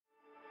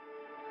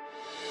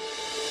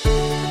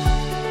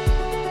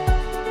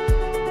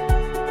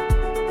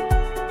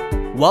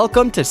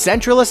Welcome to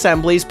Central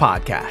Assembly's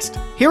podcast.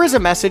 Here is a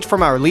message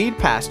from our lead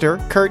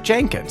pastor, Kurt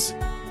Jenkins.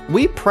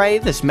 We pray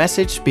this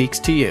message speaks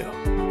to you.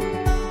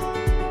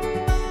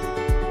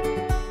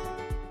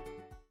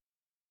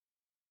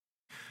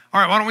 All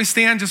right, why don't we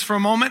stand just for a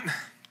moment?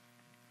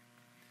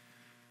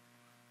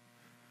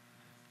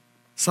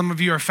 Some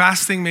of you are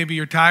fasting, maybe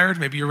you're tired,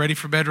 maybe you're ready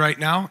for bed right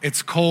now.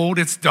 It's cold,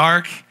 it's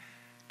dark,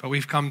 but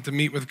we've come to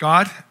meet with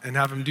God and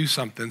have him do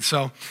something.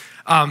 So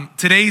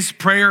today's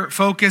prayer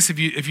focus,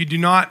 if you're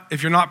not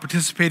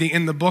participating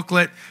in the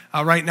booklet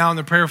right now in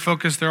the prayer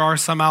focus, there are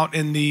some out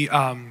in the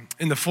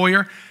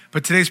foyer.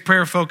 But today's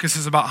prayer focus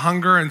is about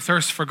hunger and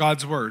thirst for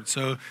God's word.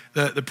 So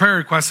the prayer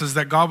request is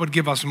that God would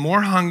give us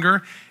more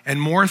hunger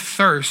and more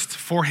thirst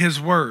for his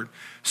word,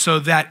 so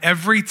that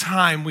every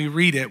time we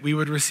read it, we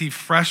would receive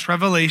fresh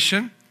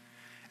revelation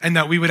and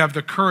that we would have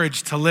the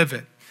courage to live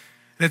it.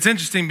 And it's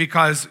interesting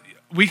because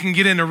we can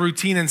get in a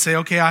routine and say,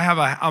 okay,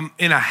 I'm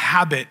in a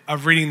habit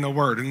of reading the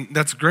word. And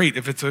that's great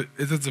if it's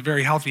a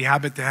very healthy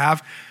habit to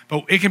have.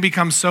 But it can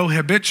become so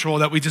habitual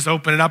that we just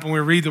open it up and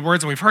we read the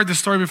words, and we've heard this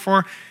story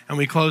before and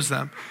we close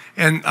them.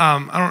 And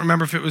I don't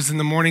remember if it was in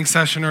the morning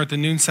session or at the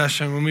noon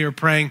session when we were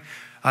praying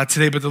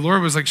today, but the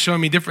Lord was like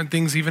showing me different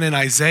things even in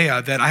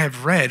Isaiah that I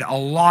have read a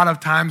lot of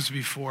times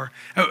before.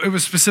 It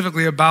was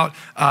specifically about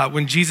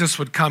when Jesus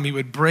would come, he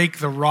would break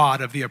the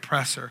rod of the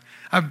oppressor.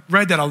 I've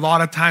read that a lot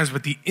of times,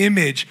 but the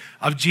image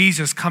of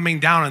Jesus coming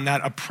down and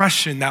that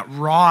oppression, that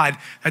rod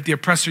that the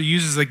oppressor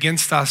uses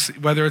against us,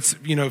 whether it's,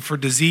 for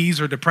disease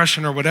or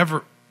depression or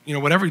whatever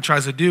he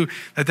tries to do,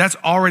 that's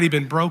already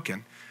been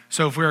broken.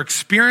 So if we're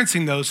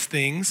experiencing those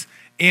things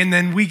and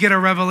then we get a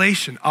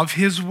revelation of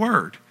his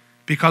word,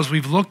 because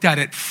we've looked at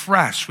it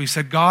fresh. We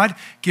said, God,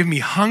 give me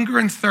hunger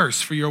and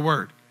thirst for your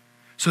word,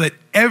 so that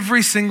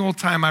every single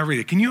time I read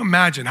it, can you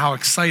imagine how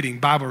exciting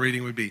Bible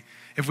reading would be?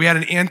 If we had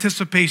an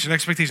anticipation,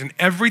 expectation,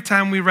 every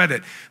time we read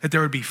it, that there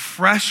would be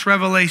fresh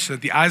revelation,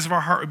 that the eyes of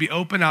our heart would be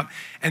opened up,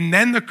 and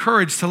then the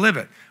courage to live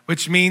it,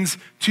 which means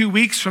 2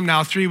 weeks from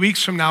now, 3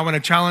 weeks from now, when a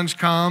challenge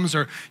comes,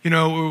 or,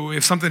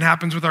 if something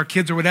happens with our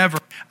kids or whatever,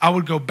 I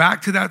would go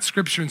back to that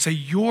scripture and say,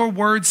 your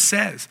word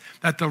says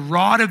that the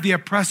rod of the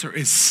oppressor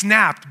is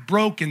snapped,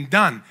 broken,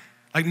 done.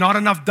 Like not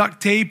enough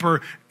duct tape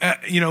or,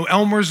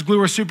 Elmer's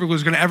glue or super glue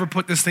is going to ever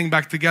put this thing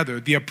back together.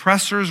 The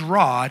oppressor's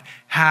rod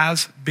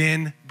has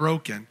been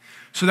broken.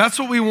 So that's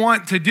what we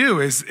want to do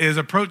is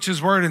approach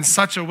his word in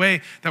such a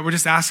way that we're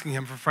just asking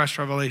him for fresh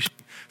revelation.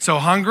 So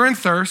hunger and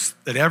thirst,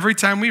 that every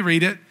time we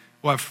read it,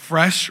 we'll have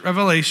fresh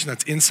revelation,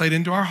 that's insight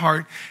into our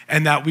heart,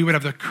 and that we would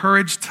have the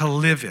courage to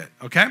live it,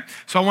 okay?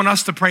 So I want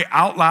us to pray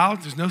out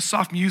loud. There's no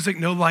soft music,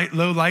 no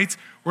low lights.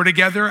 We're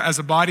together as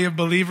a body of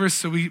believers,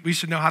 so we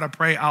should know how to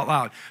pray out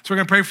loud. So we're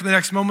gonna pray for the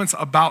next moments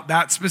about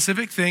that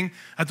specific thing,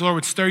 that the Lord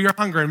would stir your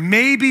hunger. And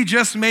maybe,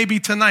 just maybe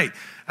tonight,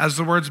 as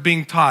the word's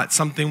being taught,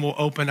 something will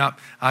open up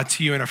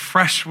to you in a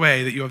fresh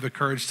way that you have the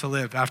courage to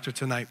live after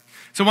tonight.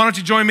 So why don't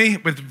you join me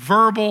with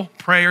verbal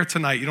prayer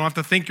tonight? You don't have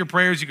to think your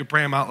prayers, you can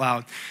pray them out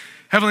loud.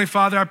 Heavenly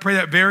Father, I pray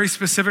that very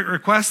specific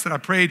request that I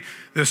prayed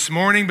this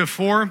morning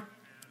before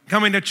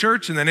coming to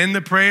church, and then in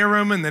the prayer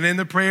room, and then in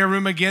the prayer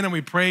room again, and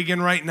we pray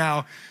again right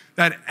now,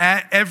 that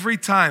every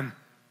time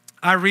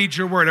I read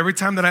your word, every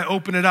time that I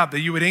open it up, that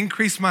you would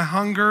increase my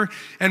hunger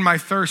and my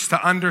thirst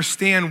to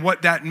understand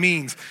what that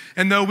means.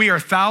 And though we are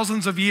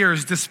thousands of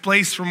years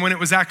displaced from when it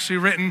was actually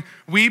written,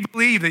 we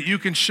believe that you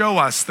can show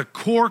us the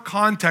core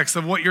context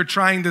of what you're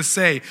trying to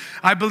say.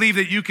 I believe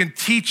that you can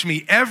teach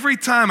me every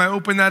time I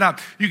open that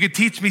up. You could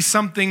teach me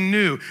something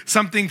new,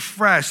 something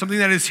fresh, something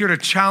that is here to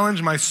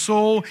challenge my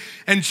soul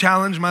and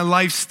challenge my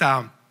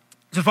lifestyle.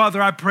 So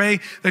Father, I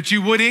pray that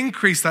you would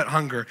increase that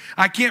hunger.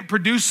 I can't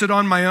produce it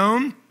on my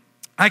own.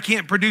 I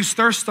can't produce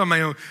thirst on my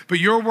own, but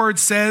your word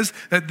says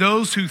that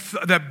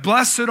that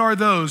blessed are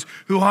those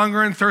who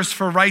hunger and thirst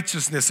for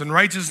righteousness, and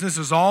righteousness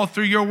is all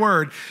through your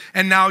word.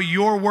 And now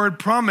your word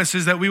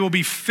promises that we will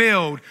be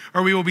filled,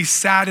 or we will be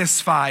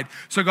satisfied.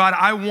 So God,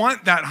 I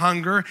want that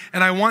hunger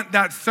and I want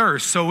that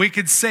thirst. So we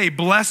could say,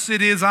 blessed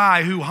is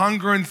I who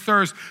hunger and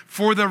thirst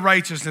for the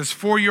righteousness,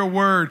 for your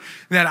word,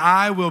 that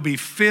I will be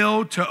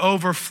filled to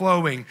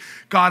overflowing.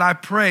 God, I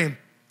pray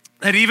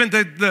that even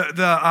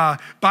the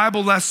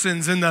Bible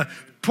lessons and the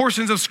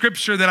portions of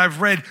scripture that I've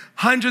read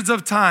hundreds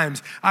of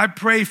times, I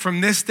pray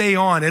from this day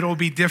on, it'll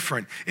be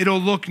different. It'll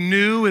look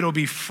new, it'll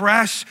be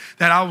fresh,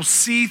 that I will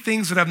see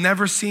things that I've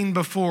never seen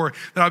before,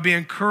 that I'll be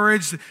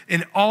encouraged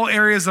in all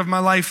areas of my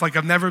life like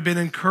I've never been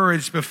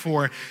encouraged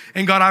before.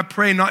 And God, I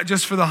pray not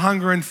just for the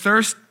hunger and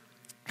thirst.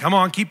 Come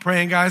on, keep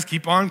praying, guys.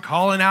 Keep on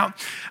calling out.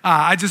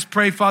 I just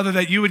pray, Father,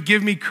 that you would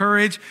give me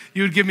courage,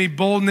 you would give me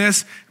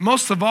boldness,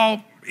 most of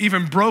all,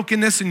 even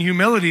brokenness and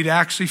humility to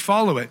actually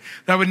follow it.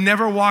 That I would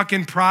never walk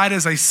in pride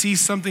as I see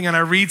something and I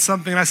read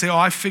something and I say, oh,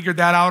 I figured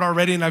that out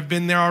already and I've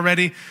been there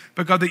already.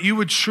 But God, that you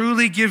would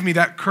truly give me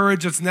that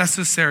courage that's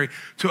necessary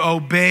to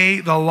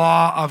obey the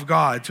law of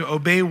God, to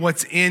obey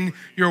what's in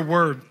your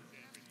word.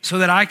 so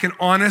that I can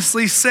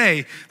honestly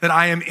say that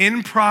I am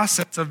in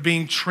process of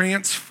being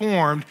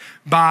transformed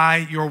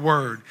by your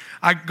word.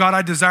 God,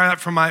 I desire that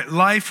for my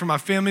life, for my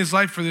family's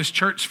life, for this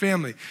church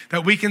family,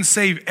 that we can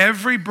save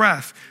every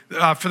breath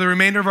for the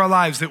remainder of our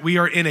lives, that we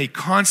are in a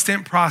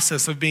constant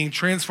process of being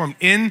transformed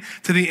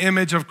into the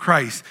image of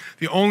Christ.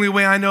 The only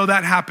way I know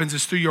that happens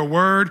is through your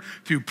word,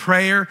 through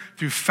prayer,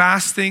 through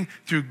fasting,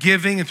 through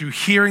giving, and through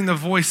hearing the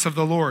voice of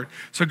the Lord.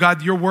 So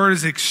God, your word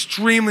is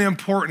extremely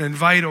important and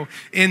vital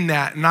in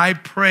that. And I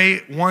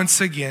pray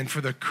once again for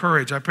the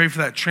courage. I pray for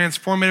that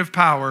transformative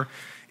power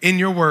in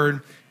your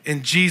word.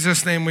 In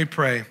Jesus' name we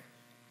pray.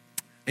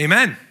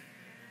 Amen.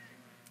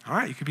 All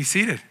right, you can be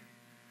seated.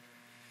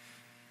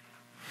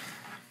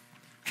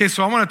 Okay,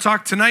 so I want to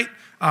talk tonight.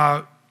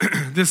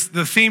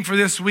 The theme for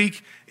this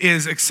week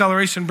is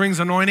acceleration brings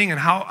anointing, and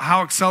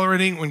how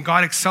accelerating, when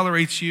God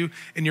accelerates you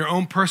in your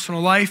own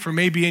personal life, or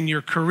maybe in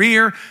your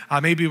career,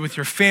 maybe with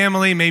your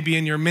family, maybe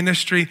in your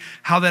ministry,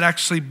 how that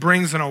actually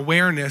brings an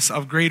awareness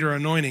of greater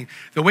anointing.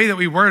 The way that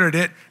we worded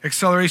it,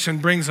 acceleration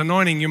brings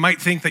anointing, you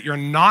might think that you're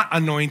not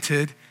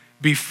anointed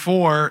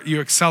before you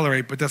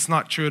accelerate, but that's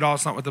not true at all.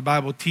 It's not what the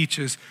Bible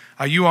teaches.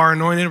 You are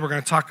anointed. We're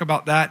going to talk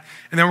about that.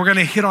 And then we're going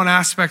to hit on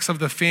aspects of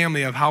the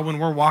family, of how when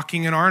we're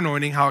walking in our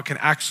anointing, how it can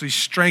actually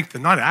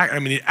strengthen,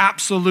 it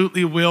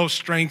absolutely will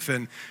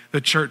strengthen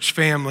the church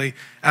family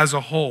as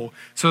a whole.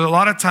 So a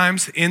lot of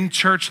times in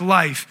church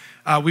life,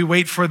 we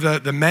wait for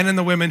the men and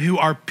the women who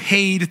are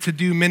paid to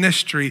do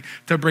ministry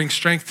to bring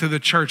strength to the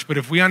church. But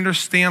if we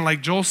understand,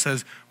 like Joel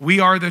says, we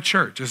are the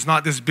church. It's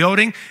not this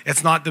building.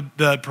 It's not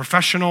the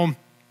professional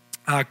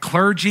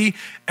clergy.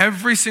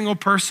 Every single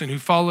person who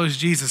follows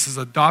Jesus is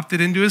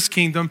adopted into his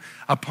kingdom,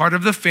 a part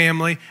of the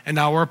family, and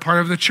now we're a part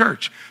of the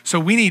church. So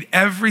we need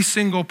every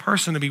single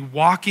person to be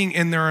walking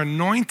in their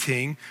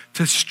anointing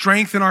to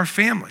strengthen our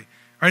family.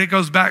 Right? It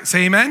goes back,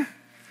 say amen?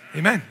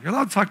 Amen. You're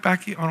allowed to talk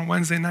back on a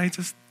Wednesday night.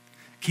 Just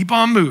keep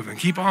on moving,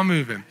 keep on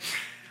moving.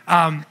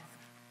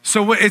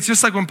 So it's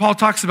just like when Paul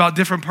talks about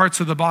different parts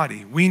of the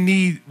body. We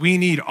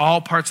need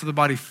all parts of the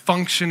body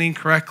functioning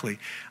correctly.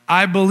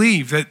 I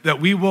believe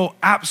that we will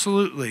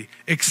absolutely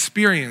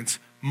experience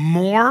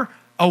more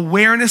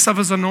awareness of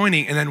his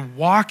anointing and then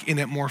walk in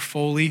it more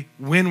fully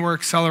when we're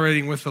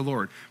accelerating with the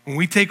Lord. When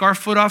we take our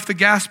foot off the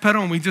gas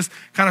pedal and we just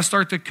kind of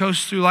start to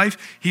coast through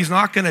life, he's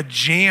not going to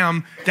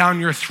jam down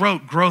your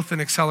throat growth and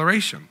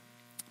acceleration.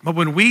 But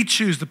when we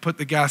choose to put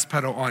the gas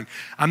pedal on,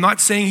 I'm not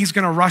saying he's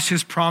going to rush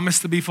his promise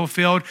to be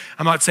fulfilled.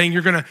 I'm not saying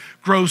you're going to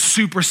grow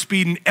super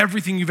speed and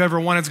everything you've ever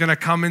wanted is going to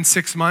come in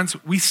 6 months.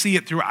 We see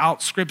it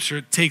throughout Scripture.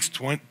 It takes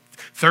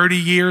 30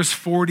 years,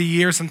 40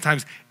 years,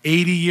 sometimes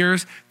 80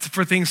 years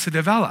for things to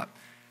develop.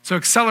 So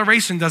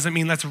acceleration doesn't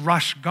mean let's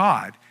rush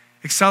God.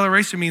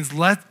 Acceleration means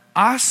let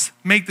us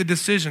make the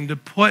decision to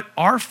put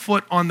our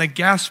foot on the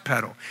gas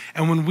pedal.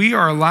 And when we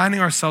are aligning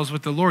ourselves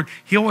with the Lord,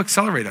 he'll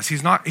accelerate us.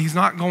 He's not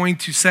going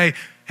to say,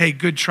 hey,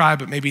 good try,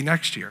 but maybe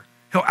next year.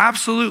 He'll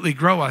absolutely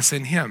grow us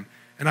in him.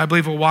 And I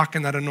believe we'll walk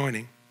in that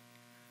anointing.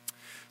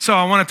 So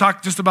I want to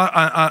talk just about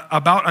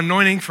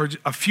anointing for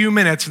a few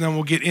minutes, and then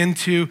we'll get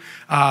into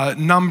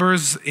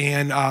Numbers,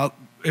 and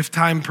if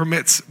time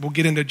permits, we'll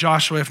get into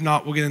Joshua. If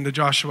not, we'll get into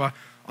Joshua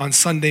on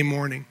Sunday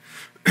morning.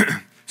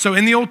 So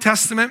in the Old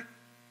Testament,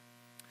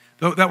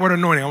 that word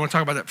anointing, I want to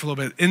talk about that for a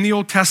little bit. In the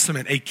Old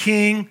Testament, a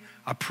king,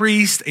 a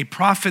priest, a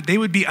prophet, they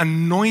would be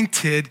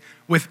anointed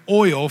with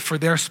oil for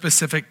their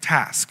specific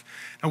task.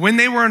 Now, when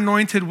they were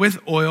anointed with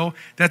oil,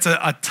 that's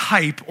a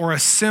type or a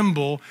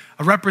symbol,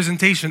 a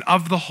representation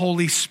of the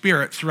Holy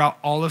Spirit throughout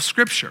all of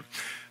Scripture.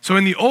 So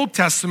in the Old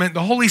Testament,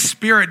 the Holy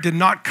Spirit did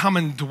not come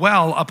and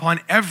dwell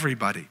upon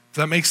everybody.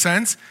 Does that make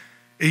sense?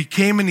 He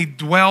came and he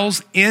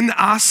dwells in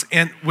us,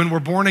 and when we're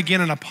born again,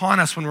 and upon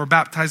us when we're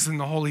baptized in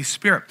the Holy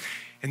Spirit.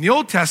 In the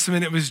Old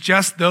Testament, it was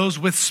just those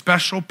with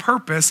special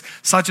purpose,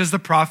 such as the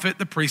prophet,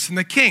 the priest, and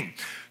the king.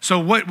 So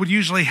what would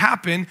usually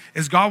happen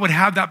is God would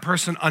have that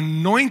person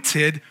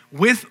anointed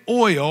with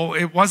oil.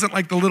 It wasn't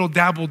like the little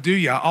dab will do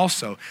ya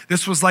also.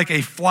 This was like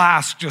a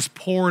flask just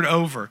poured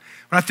over.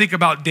 When I think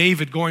about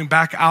David going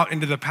back out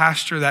into the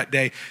pasture that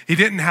day, he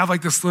didn't have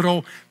like this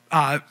little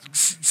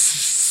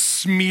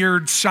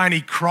smeared shiny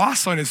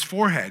cross on his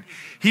forehead.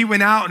 He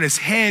went out and his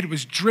head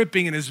was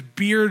dripping and his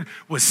beard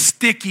was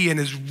sticky and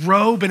his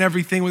robe and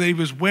everything that he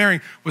was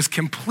wearing was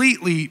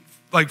completely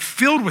like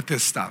filled with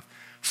this stuff.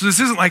 So this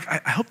isn't like,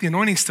 I hope the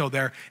anointing's still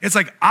there. It's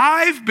like,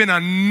 I've been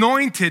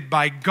anointed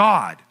by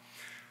God.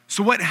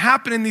 So what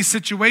happened in these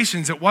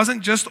situations, it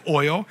wasn't just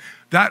oil.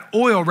 That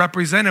oil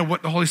represented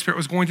what the Holy Spirit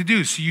was going to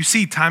do. So you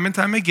see time and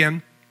time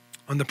again,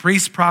 on the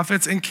priests,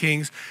 prophets, and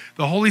kings,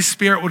 the Holy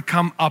Spirit would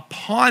come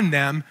upon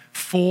them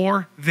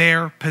for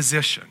their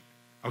position.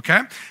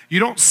 Okay? You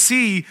don't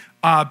see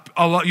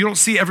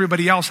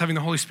everybody else having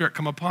the Holy Spirit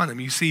come upon them.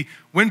 You see,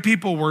 when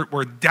people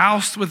were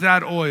doused with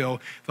that oil,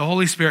 the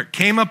Holy Spirit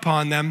came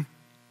upon them.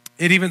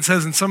 It even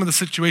says in some of the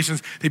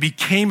situations, they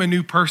became a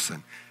new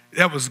person.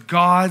 That was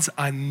God's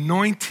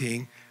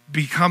anointing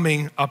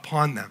becoming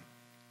upon them.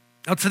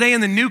 Now today in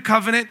the new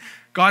covenant,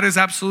 God is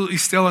absolutely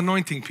still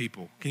anointing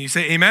people. Can you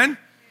say amen?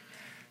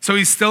 So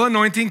he's still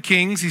anointing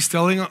kings, he's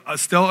still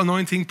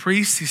anointing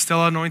priests, he's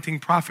still anointing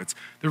prophets.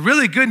 The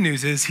really good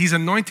news is he's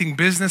anointing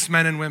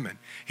businessmen and women.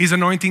 He's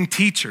anointing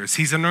teachers,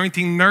 he's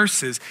anointing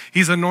nurses,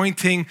 he's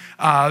anointing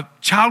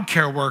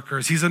childcare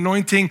workers, he's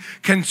anointing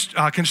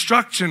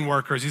construction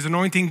workers, he's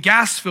anointing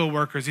gas fill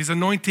workers, he's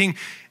anointing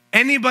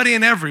anybody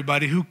and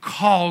everybody who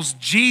calls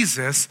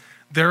Jesus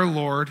their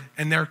Lord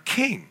and their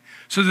King.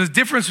 So the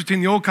difference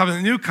between the old covenant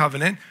and the new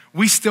covenant,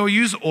 we still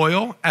use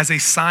oil as a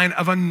sign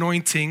of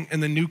anointing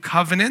in the new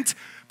covenant,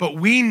 but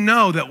we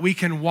know that we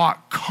can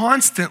walk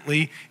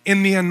constantly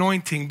in the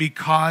anointing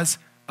because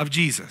of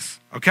Jesus,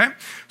 okay?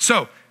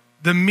 So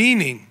the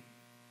meaning,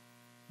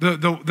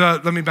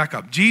 let me back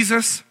up.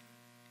 Jesus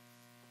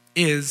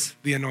is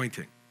the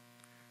anointing.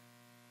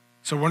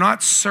 So we're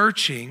not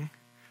searching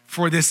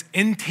for this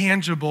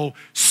intangible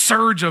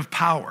surge of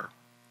power.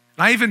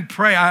 And I even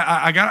pray,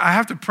 I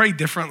have to pray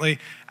differently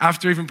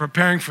after even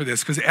preparing for this,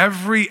 because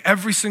every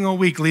single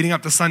week leading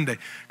up to Sunday,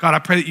 God, I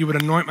pray that you would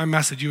anoint my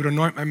message, you would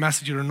anoint my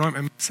message, you would anoint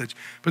my message.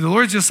 But the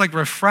Lord just like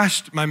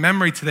refreshed my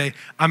memory today.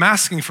 I'm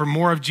asking for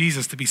more of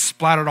Jesus to be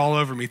splattered all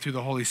over me through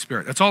the Holy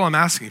Spirit. That's all I'm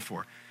asking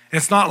for. And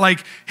it's not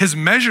like his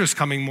measure is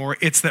coming more,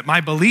 it's that my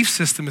belief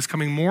system is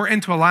coming more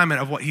into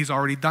alignment of what he's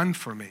already done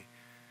for me.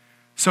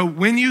 So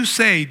when you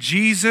say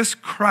Jesus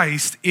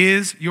Christ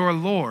is your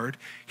Lord,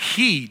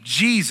 he,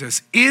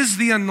 Jesus, is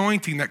the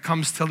anointing that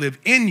comes to live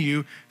in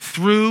you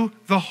through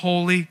the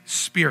Holy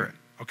Spirit,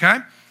 okay?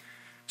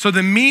 So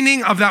the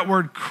meaning of that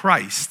word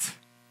Christ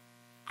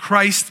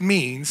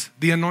means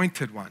the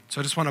anointed one. So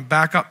I just want to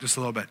back up just a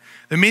little bit.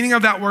 The meaning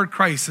of that word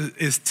Christ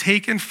is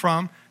taken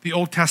from the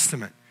Old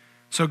Testament.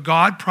 So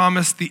God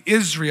promised the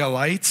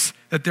Israelites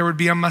that there would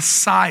be a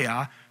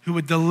Messiah who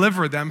would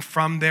deliver them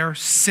from their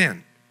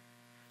sin.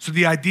 So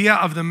the idea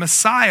of the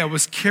Messiah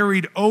was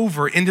carried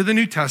over into the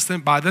New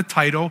Testament by the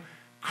title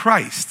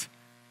Christ.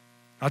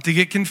 Not to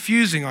get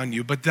confusing on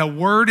you, but the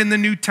word in the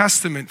New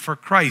Testament for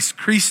Christ,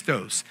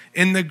 Christos,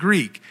 in the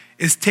Greek,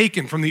 is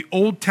taken from the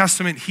Old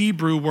Testament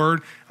Hebrew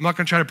word. I'm not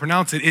going to try to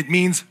pronounce it. It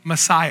means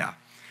Messiah.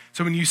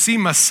 So when you see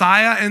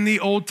Messiah in the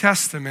Old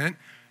Testament,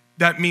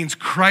 that means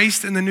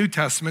Christ in the New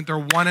Testament. They're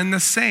one and the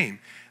same.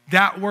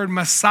 That word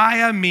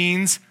Messiah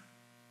means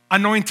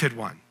anointed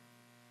one.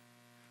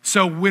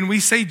 So when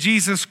we say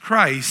Jesus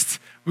Christ,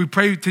 we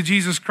pray to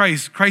Jesus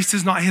Christ. Christ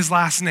is not his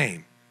last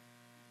name.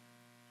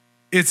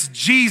 It's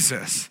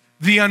Jesus,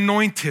 the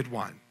anointed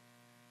one.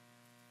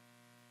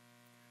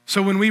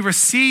 So when we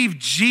receive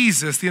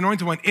Jesus, the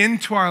anointed one,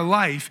 into our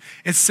life,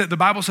 the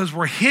Bible says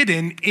we're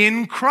hidden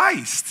in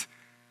Christ.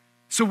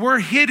 So we're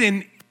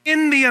hidden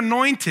in the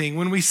anointing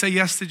when we say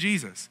yes to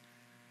Jesus.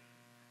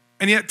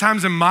 And yet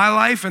times in my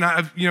life,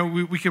 and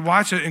we could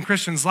watch it in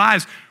Christians'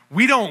 lives,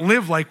 we don't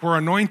live like we're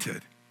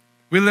anointed.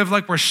 We live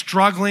like we're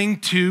struggling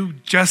to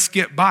just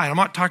get by. I'm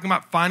not talking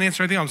about finance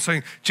or anything. I'm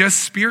saying just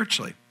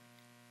spiritually.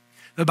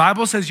 The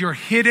Bible says you're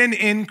hidden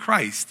in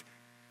Christ.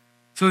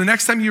 So the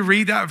next time you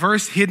read that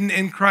verse, hidden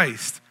in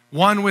Christ,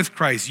 one with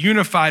Christ,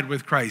 unified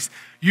with Christ,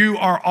 you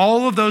are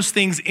all of those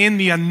things in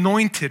the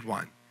anointed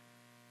one.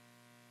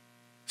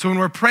 So when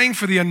we're praying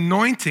for the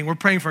anointing, we're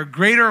praying for a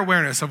greater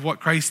awareness of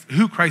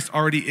who Christ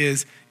already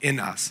is in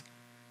us.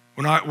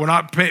 We're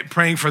not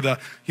praying for the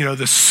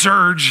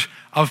surge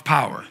of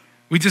power.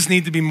 We just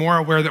need to be more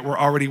aware that we're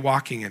already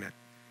walking in it.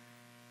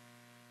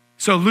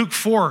 So Luke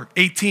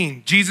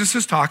 4:18, Jesus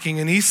is talking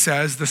and he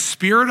says, the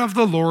Spirit of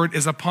the Lord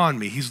is upon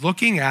me. He's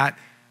looking at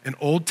an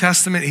Old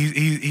Testament,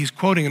 he's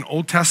quoting an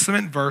Old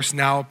Testament verse,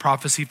 now a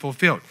prophecy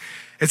fulfilled.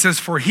 It says,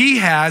 for he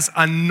has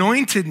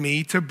anointed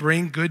me to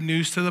bring good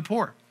news to the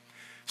poor.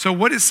 So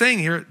what it's saying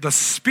here, the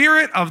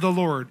Spirit of the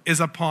Lord is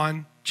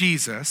upon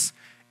Jesus,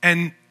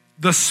 and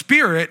the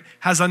Spirit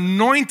has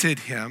anointed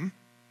him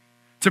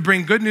to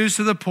bring good news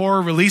to the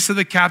poor, release of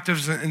the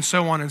captives, and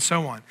so on and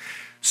so on.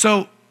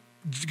 So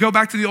go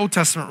back to the Old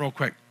Testament real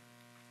quick.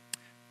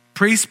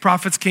 Priests,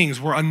 prophets,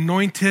 kings were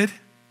anointed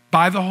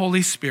by the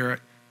Holy Spirit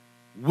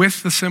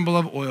with the symbol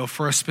of oil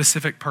for a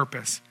specific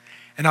purpose.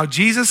 And now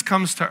Jesus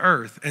comes to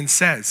earth and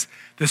says,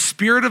 the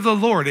Spirit of the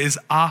Lord is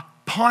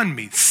upon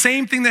me.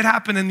 Same thing that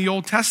happened in the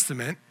Old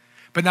Testament,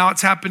 but now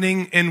it's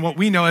happening in what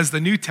we know as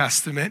the New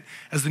Testament,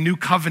 as the new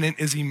covenant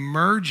is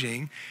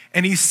emerging.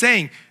 And he's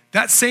saying,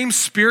 that same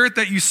Spirit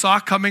that you saw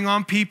coming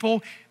on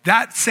people,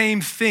 that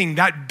same thing,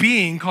 that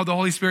being called the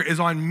Holy Spirit is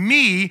on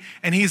me,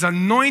 and he's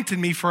anointed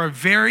me for a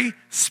very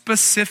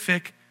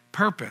specific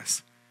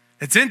purpose.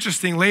 It's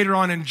interesting later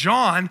on in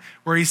John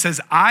where he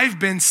says, I've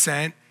been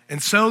sent,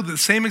 and so the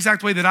same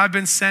exact way that I've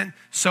been sent,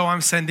 so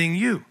I'm sending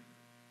you.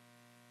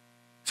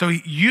 So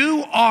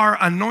you are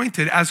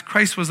anointed as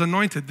Christ was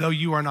anointed, though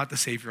you are not the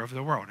Savior of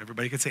the world.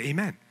 Everybody could say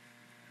amen.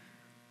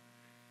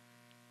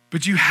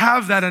 But you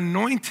have that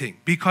anointing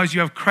because you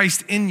have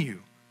Christ in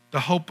you, the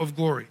hope of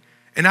glory.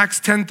 In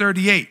Acts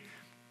 10:38,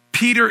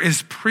 Peter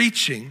is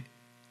preaching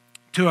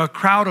to a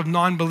crowd of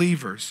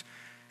non-believers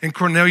in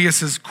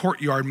Cornelius's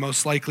courtyard,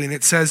 most likely. And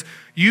it says,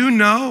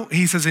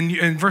 he says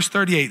in verse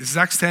 38, this is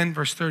Acts 10,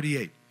 verse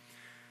 38. It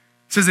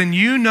It says, and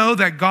you know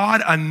that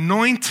God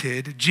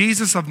anointed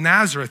Jesus of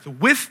Nazareth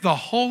with the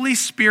Holy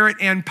Spirit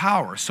and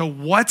power. So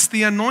what's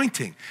the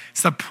anointing?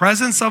 It's the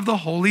presence of the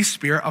Holy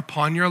Spirit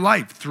upon your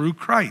life through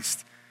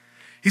Christ.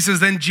 He says,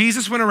 then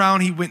Jesus went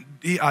around, he went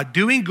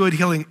doing good,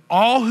 healing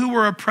all who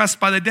were oppressed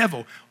by the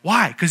devil.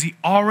 Why? Because he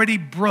already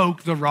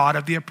broke the rod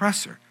of the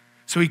oppressor.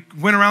 So he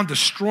went around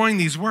destroying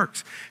these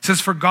works. It says,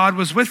 for God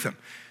was with him.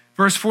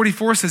 Verse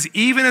 44 says,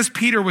 even as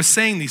Peter was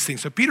saying these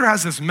things. So Peter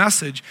has this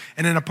message,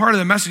 and in a part of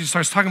the message, he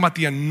starts talking about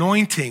the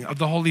anointing of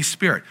the Holy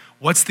Spirit.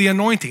 What's the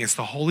anointing? It's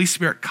the Holy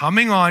Spirit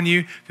coming on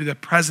you through the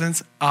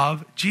presence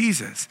of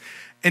Jesus.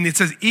 And it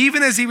says,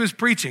 even as he was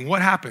preaching,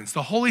 what happens?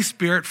 The Holy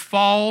Spirit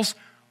falls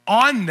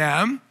on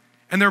them,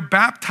 and they're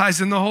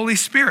baptized in the Holy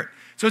Spirit.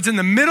 So it's in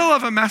the middle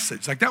of a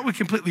message. Like, that would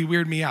completely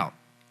weird me out.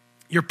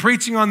 You're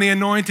preaching on the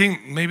anointing.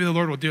 Maybe the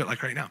Lord will do it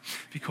like right now.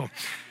 It'd be cool.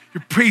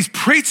 He's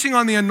preaching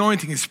on the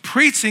anointing. He's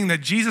preaching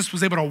that Jesus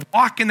was able to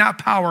walk in that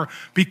power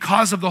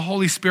because of the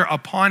Holy Spirit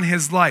upon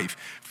his life.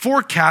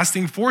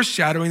 Forecasting,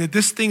 foreshadowing that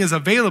this thing is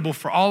available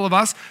for all of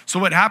us. So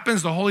what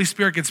happens? The Holy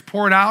Spirit gets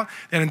poured out.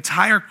 An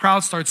entire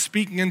crowd starts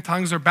speaking in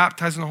tongues. They're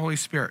baptized in the Holy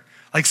Spirit.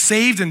 Like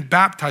saved and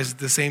baptized at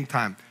the same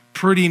time.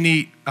 Pretty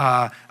neat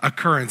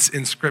occurrence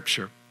in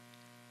Scripture.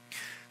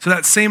 So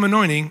that same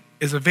anointing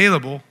is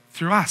available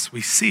through us.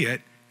 We see it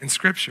in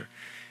Scripture.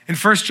 In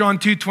 1 John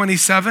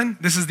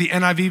 2:27, this is the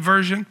NIV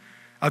version.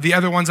 The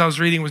other ones I was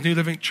reading was New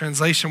Living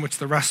Translation, which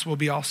the rest will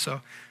be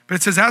also. But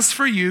it says, as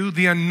for you,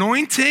 the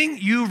anointing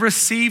you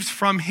received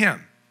from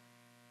him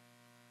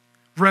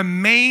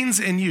remains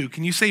in you.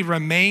 Can you say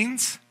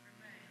remains?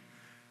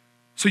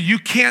 So you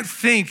can't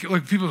think,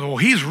 like people say, well,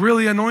 he's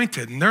really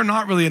anointed, and they're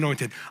not really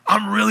anointed.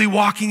 I'm really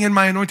walking in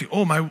my anointing.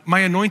 Oh, my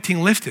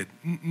anointing lifted.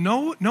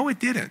 No, it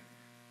didn't.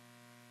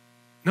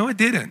 No, it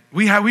didn't.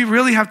 We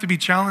really have to be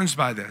challenged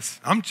by this.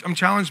 I'm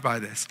challenged by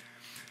this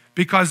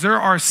because there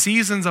are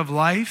seasons of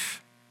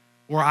life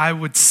where I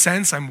would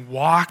sense I'm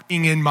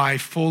walking in my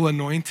full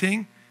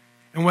anointing.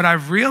 And what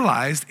I've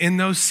realized in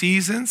those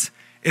seasons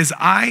is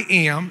I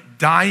am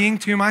dying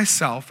to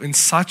myself in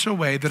such a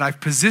way that I've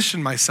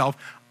positioned myself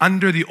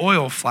under the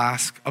oil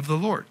flask of the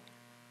Lord.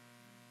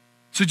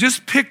 So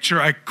just picture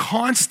a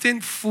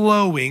constant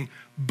flowing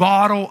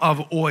bottle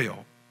of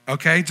oil.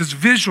 Okay, just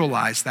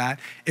visualize that.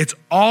 It's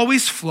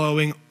always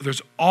flowing.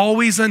 There's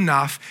always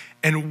enough.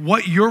 And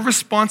what your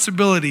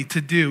responsibility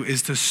to do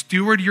is to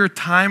steward your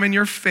time and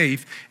your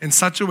faith in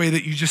such a way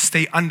that you just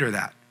stay under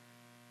that.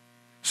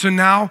 So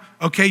now,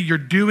 okay, you're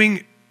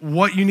doing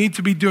what you need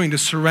to be doing to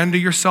surrender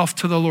yourself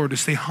to the Lord, to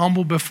stay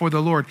humble before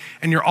the Lord.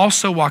 And you're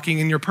also walking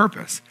in your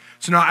purpose.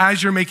 So now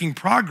as you're making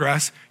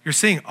progress, you're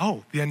saying,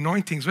 oh, the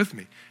anointing's with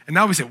me. And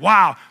now we say,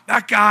 wow,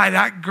 that guy,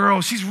 that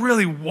girl, she's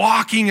really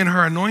walking in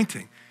her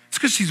anointing. It's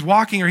because she's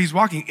walking or he's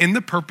walking in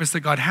the purpose that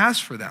God has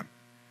for them.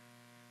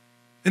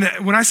 And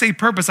when I say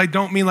purpose, I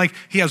don't mean like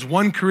he has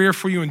one career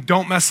for you and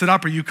don't mess it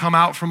up or you come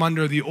out from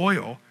under the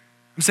oil.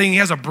 I'm saying he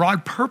has a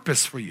broad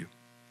purpose for you.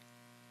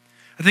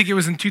 I think it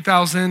was in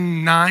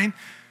 2009,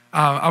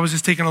 I was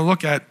just taking a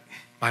look at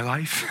my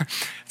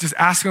life, just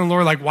asking the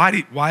Lord, like, why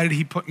did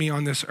he put me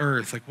on this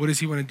earth? Like, what does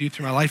he want to do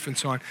through my life and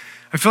so on?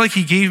 I feel like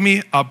he gave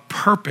me a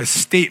purpose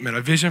statement,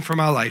 a vision for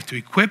my life to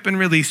equip and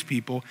release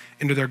people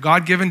into their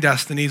God-given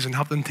destinies and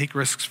help them take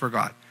risks for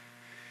God.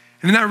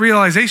 And in that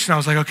realization, I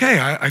was like, okay,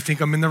 I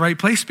think I'm in the right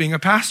place being a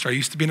pastor. I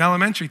used to be an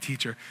elementary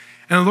teacher.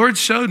 And the Lord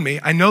showed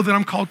me, I know that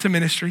I'm called to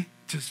ministry,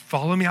 just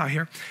follow me out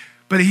here.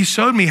 But he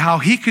showed me how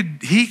he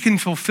can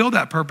fulfill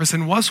that purpose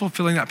and was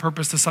fulfilling that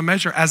purpose to some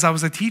measure as I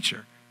was a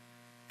teacher.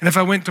 And if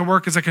I went to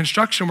work as a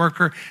construction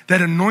worker,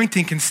 that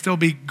anointing can still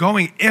be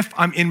going if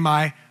I'm in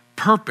my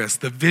purpose,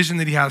 the vision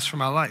that he has for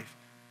my life.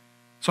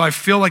 So I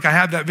feel like I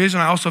have that vision.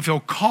 I also feel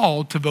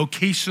called to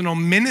vocational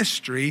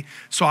ministry.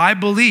 So I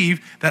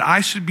believe that I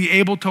should be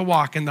able to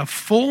walk in the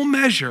full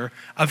measure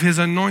of his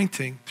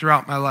anointing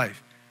throughout my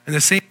life. And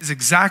the same is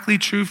exactly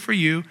true for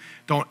you.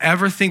 Don't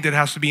ever think that it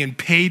has to be in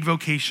paid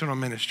vocational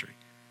ministry.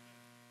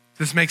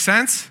 Does this make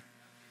sense?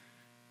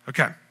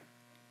 Okay.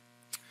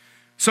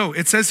 So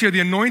it says here, the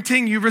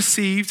anointing you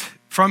received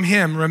from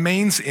him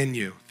remains in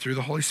you through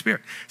the Holy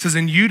Spirit. It says,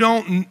 and you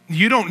don't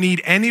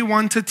need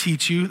anyone to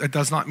teach you. That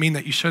does not mean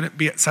that you shouldn't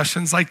be at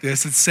sessions like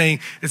this. It's saying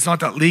it's not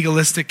that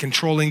legalistic,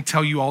 controlling,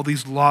 tell you all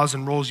these laws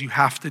and rules you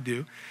have to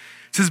do.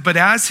 It says, but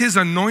as his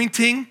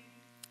anointing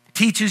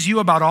teaches you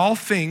about all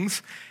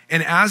things,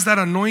 and as that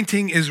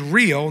anointing is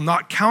real,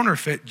 not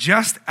counterfeit,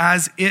 just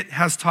as it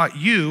has taught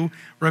you,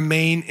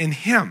 remain in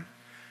him.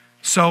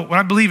 So what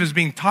I believe is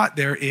being taught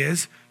there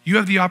is you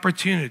have the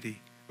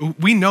opportunity.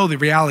 We know the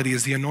reality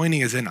is the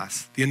anointing is in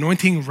us. The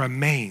anointing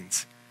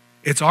remains.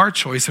 It's our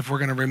choice if we're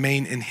going to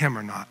remain in him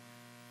or not,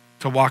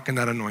 to walk in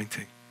that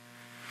anointing.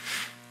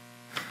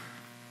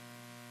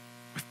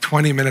 With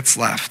 20 minutes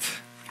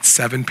left,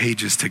 7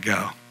 pages to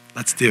go.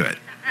 Let's do it.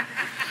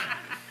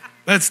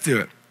 Let's do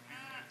it.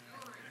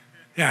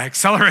 Yeah,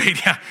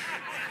 accelerate. Yeah.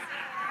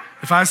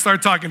 If I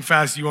start talking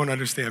fast, you won't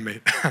understand me.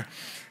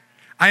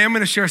 I am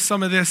going to share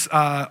some of this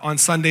on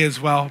Sunday as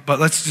well, but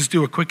let's just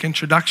do a quick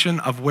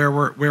introduction of where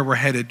we're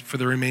headed for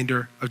the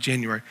remainder of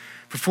January.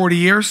 For 40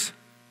 years,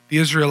 the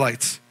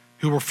Israelites,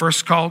 who were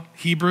first called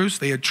Hebrews,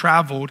 they had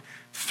traveled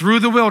through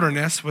the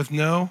wilderness with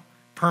no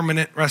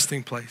permanent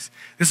resting place.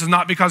 This is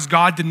not because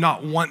God did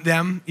not want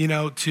them,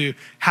 to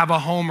have a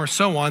home or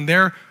so on.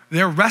 Their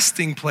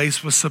resting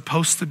place was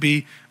supposed to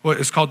be what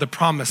is called the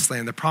Promised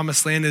Land. The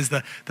Promised Land is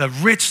the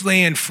rich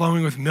land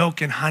flowing with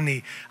milk and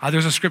honey.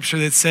 There's a scripture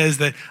that says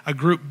that a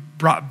group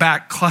brought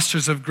back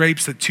clusters of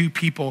grapes that 2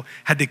 people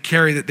had to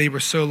carry, that they were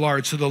so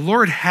large. So the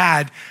Lord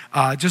had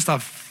just a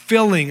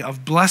filling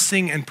of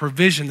blessing and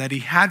provision that he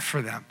had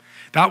for them.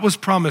 That was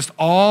promised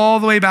all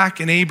the way back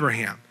in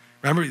Abraham.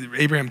 Remember,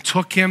 Abraham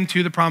took him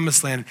to the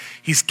Promised Land.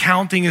 He's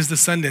counting his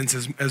descendants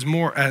as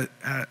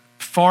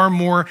far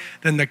more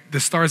than the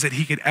stars that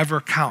he could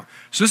ever count.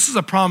 So this is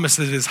a promise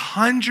that is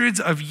hundreds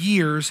of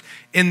years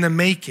in the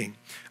making.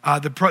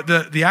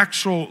 The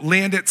actual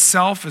land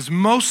itself is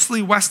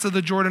mostly west of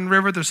the Jordan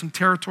River. There's some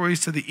territories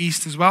to the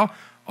east as well,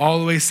 all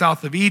the way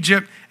south of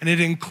Egypt. And it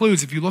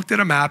includes, if you looked at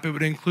a map, it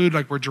would include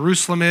like where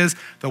Jerusalem is,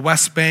 the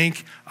West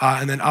Bank,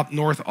 and then up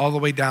north all the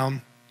way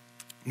down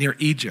near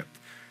Egypt.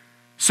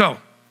 So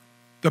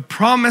the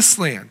Promised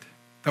Land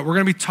that we're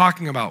going to be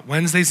talking about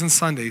Wednesdays and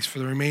Sundays for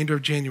the remainder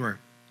of January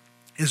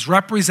is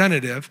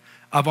representative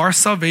of our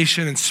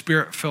salvation and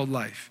spirit-filled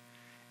life.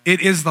 It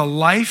is the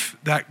life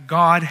that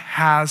God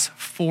has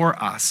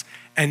for us,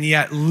 and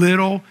yet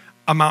little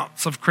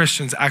amounts of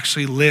Christians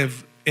actually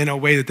live in a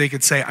way that they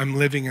could say, I'm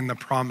living in the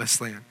Promised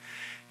Land.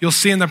 You'll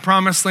see in the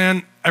Promised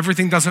Land,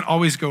 everything doesn't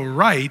always go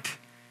right.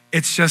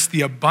 It's just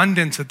the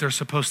abundance that they're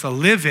supposed to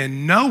live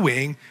in,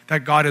 knowing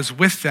that God is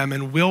with them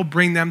and will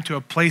bring them to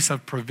a place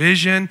of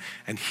provision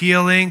and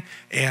healing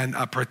and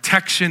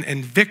protection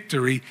and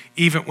victory,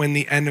 even when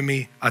the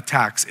enemy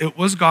attacks. It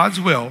was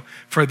God's will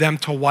for them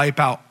to wipe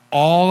out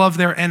all of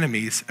their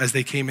enemies as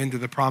they came into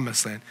the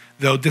Promised Land,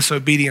 though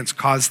disobedience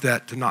caused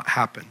that to not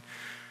happen.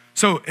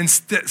 So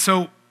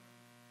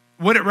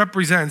what it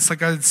represents,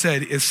 like I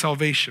said, is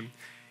salvation.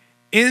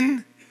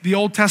 In the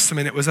Old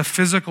Testament, it was a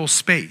physical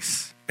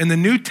space. In the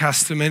New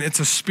Testament, it's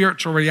a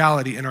spiritual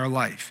reality in our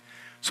life.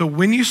 So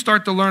when you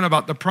start to learn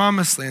about the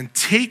Promised Land,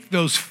 take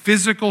those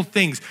physical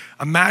things.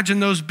 Imagine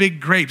those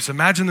big grapes.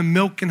 Imagine the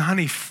milk and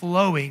honey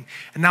flowing.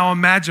 And now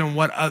imagine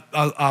what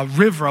a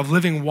river of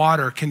living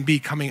water can be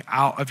coming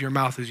out of your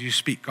mouth as you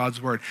speak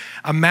God's word.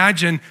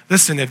 Imagine,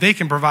 listen, if they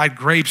can provide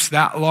grapes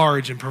that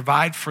large and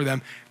provide for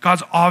them,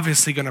 God's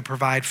obviously going to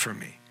provide for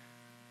me.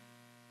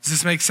 Does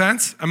this make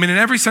sense? I mean, in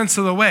every sense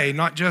of the way,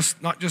 not just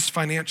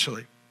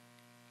financially.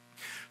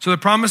 So the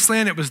Promised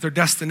Land, it was their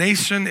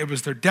destination, it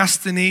was their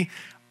destiny.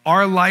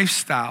 Our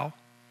lifestyle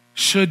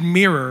should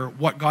mirror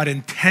what God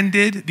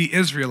intended the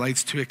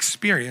Israelites to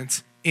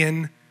experience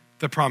in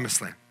the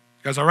Promised Land.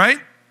 You guys all right?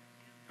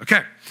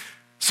 Okay.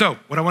 So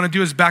what I want to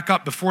do is back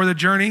up before the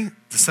journey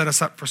to set us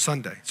up for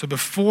Sunday. So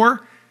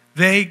before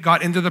they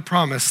got into the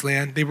Promised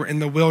Land, they were in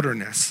the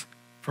wilderness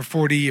for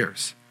 40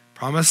 years.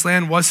 Promised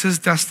Land was his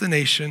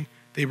destination.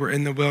 They were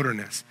in the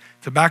wilderness.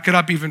 To back it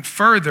up even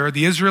further,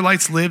 the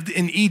Israelites lived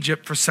in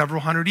Egypt for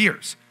several hundred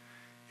years.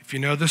 If you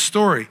know the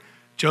story,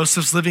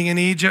 Joseph's living in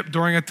Egypt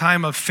during a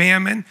time of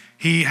famine.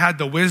 He had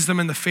the wisdom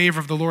and the favor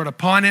of the Lord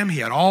upon him.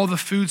 He had all the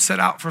food set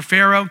out for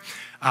Pharaoh.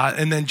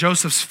 And then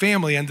Joseph's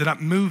family ended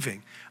up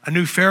moving. A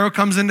new Pharaoh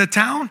comes into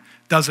town,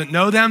 doesn't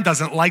know them,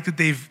 doesn't like that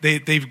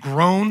they've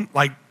grown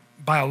like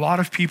by a lot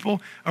of people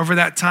over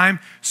that time.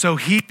 So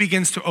he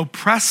begins to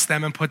oppress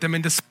them and put them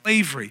into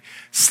slavery.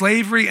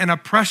 Slavery and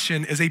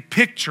oppression is a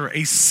picture,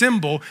 a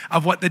symbol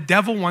of what the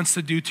devil wants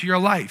to do to your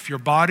life, your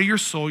body, your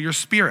soul, your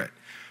spirit.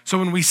 So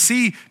when we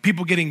see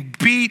people getting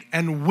beat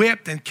and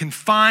whipped and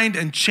confined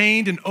and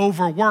chained and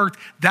overworked,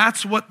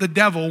 that's what the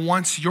devil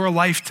wants your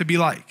life to be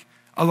like,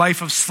 a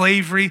life of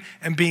slavery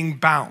and being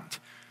bound.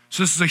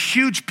 So this is a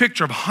huge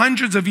picture of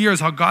hundreds of years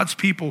how God's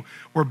people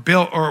were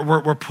built or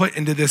were put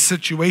into this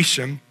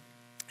situation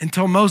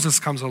until Moses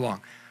comes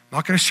along. I'm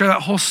not going to share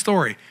that whole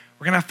story.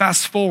 We're going to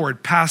fast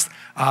forward past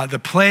the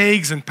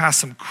plagues and past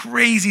some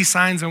crazy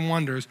signs and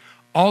wonders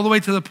all the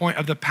way to the point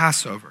of the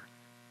Passover.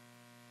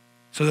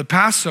 So the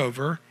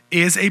Passover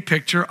is a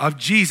picture of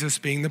Jesus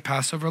being the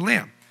Passover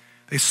lamb.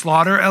 They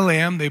slaughter a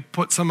lamb. They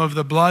put some of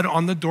the blood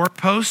on the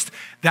doorpost.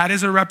 That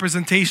is a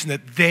representation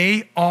that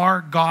they are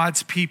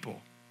God's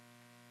people.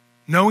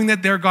 Knowing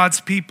that they're God's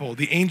people,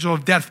 the angel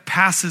of death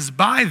passes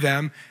by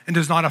them and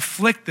does not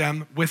afflict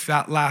them with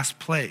that last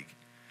plague.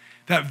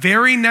 That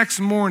very next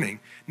morning,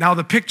 now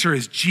the picture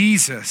is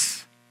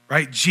Jesus,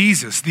 right?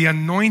 Jesus, the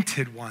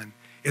anointed one,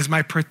 is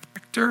my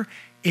protector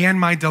and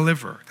my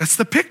deliverer. That's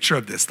the picture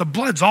of this. The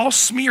blood's all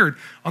smeared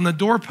on the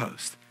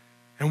doorpost.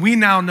 And we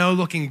now know,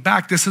 looking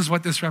back, this is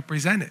what this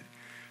represented.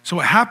 So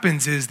what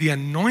happens is the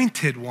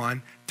anointed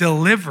one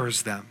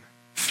delivers them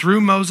through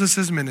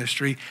Moses'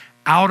 ministry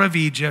out of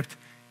Egypt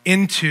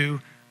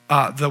into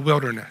the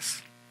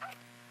wilderness.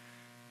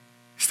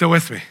 Still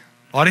with me?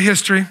 A lot of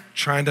history,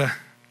 trying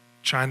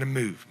to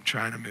move.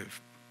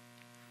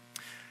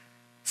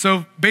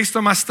 So based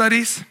on my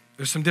studies,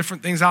 There's some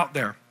different things out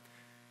there.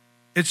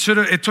 It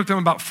took them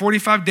about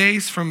 45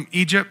 days from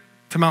Egypt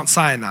to Mount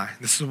Sinai.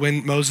 This is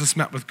when Moses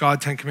met with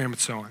God, 10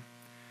 Commandments, so on.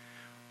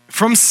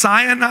 From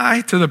Sinai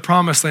to the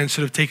Promised Land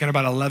should have taken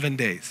about 11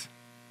 days,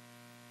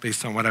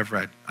 based on what I've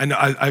read. I know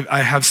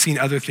I have seen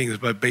other things,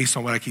 but based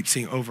on what I keep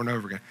seeing over and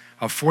over again.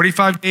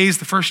 45 days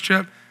the first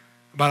trip,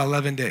 about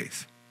 11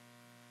 days.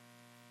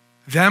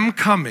 Them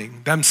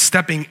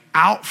stepping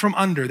out from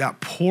under that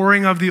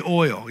pouring of the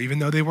oil, even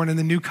though they weren't in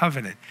the new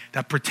covenant,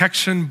 that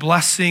protection,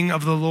 blessing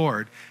of the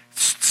Lord,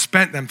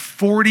 spent them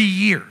 40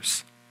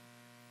 years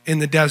in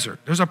the desert.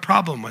 There's a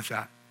problem with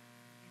that.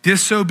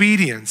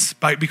 Disobedience,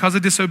 because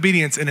of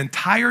disobedience, an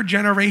entire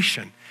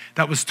generation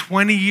that was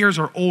 20 years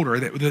or older,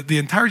 the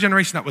entire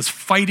generation that was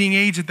fighting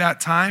age at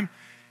that time,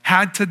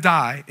 had to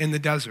die in the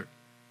desert.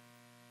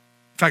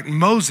 In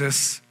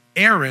fact,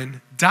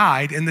 Aaron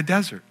died in the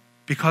desert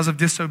because of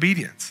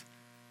disobedience.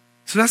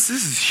 So this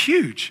is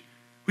huge.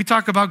 We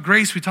talk about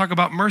grace, we talk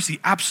about mercy.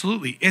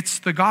 Absolutely, it's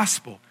the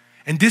gospel.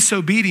 And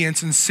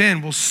disobedience and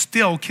sin will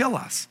still kill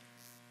us.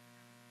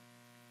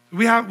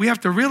 We have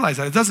to realize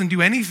that it doesn't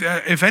do anything,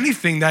 if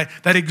anything,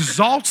 that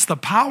exalts the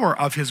power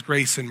of his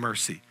grace and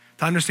mercy,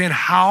 to understand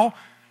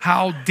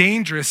how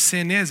dangerous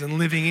sin is and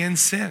living in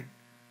sin.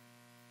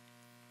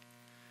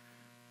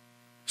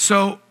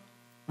 So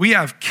we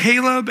have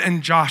Caleb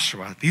and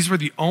Joshua. These were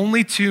the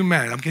only two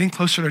men. I'm getting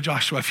closer to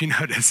Joshua, if you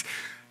notice.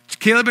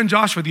 Caleb and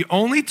Joshua, the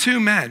only two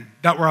men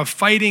that were of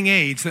fighting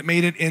age that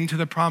made it into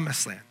the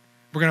Promised Land.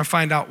 We're going to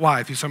find out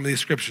why through some of these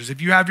scriptures.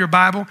 If you have your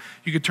Bible,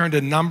 you could turn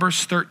to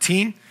Numbers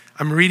 13.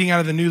 I'm reading out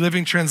of the New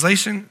Living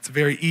Translation. It's a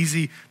very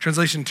easy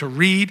translation to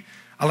read.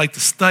 I like to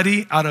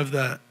study out of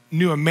the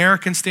New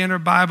American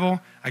Standard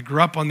Bible. I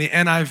grew up on the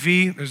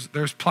NIV.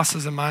 There's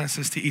pluses and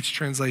minuses to each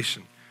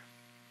translation.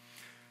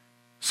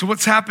 So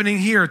what's happening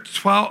here?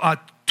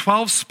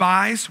 12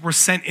 spies were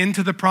sent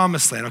into the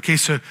Promised Land.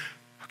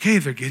 Okay,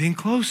 they're getting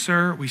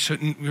closer.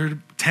 We're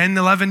 10,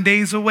 11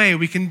 days away.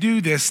 We can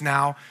do this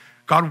now.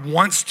 God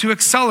wants to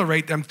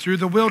accelerate them through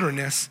the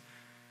wilderness.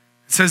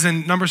 It says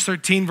in Numbers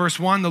 13, verse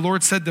 1, the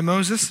Lord said to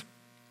Moses,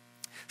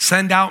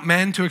 send out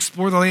men to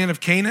explore the land of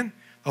Canaan,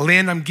 the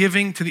land I'm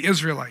giving to the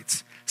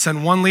Israelites.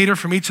 Send one leader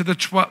from each of the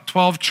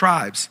 12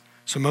 tribes.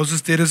 So Moses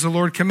did as the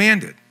Lord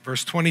commanded.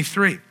 Verse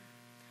 23.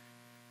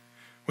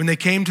 When they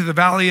came to the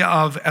valley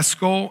of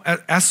Eshcol,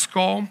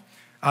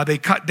 they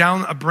cut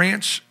down a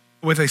branch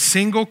with a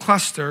single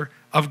cluster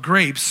of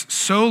grapes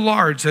so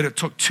large that it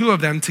took two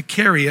of them to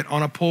carry it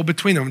on a pole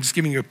between them. I'm just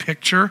giving you a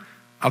picture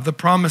of the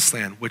Promised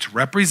Land, which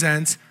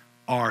represents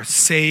our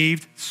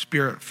saved,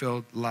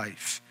 spirit-filled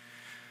life.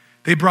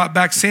 They brought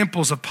back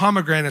samples of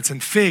pomegranates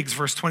and figs,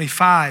 verse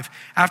 25.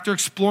 After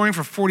exploring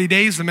for 40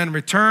 days, the men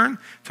returned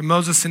to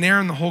Moses and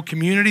Aaron, the whole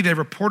community. They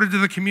reported to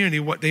the community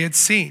what they had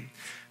seen.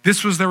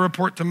 This was their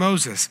report to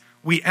Moses.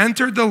 We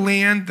entered the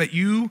land that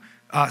you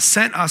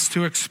sent us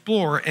to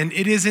explore, and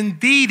it is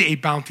indeed a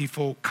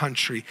bountiful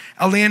country,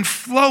 a land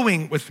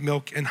flowing with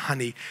milk and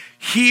honey.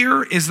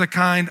 Here is the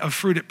kind of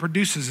fruit it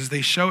produces as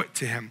they show it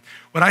to him.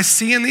 What I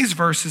see in these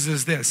verses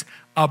is this: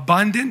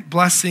 abundant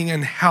blessing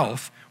and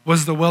health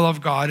was the will of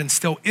God and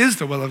still is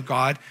the will of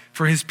God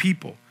for his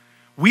people.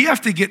 We have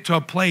to get to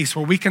a place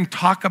where we can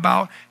talk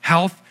about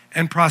health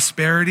and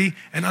prosperity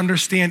and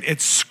understand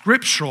it's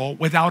scriptural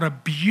without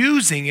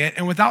abusing it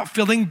and without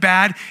feeling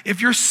bad if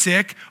you're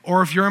sick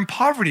or if you're in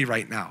poverty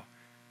right now.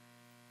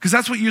 Because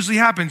that's what usually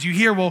happens. You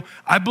hear, well,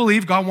 I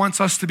believe God wants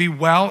us to be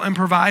well and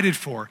provided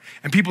for.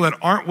 And people that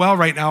aren't well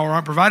right now or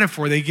aren't provided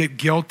for, they get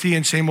guilty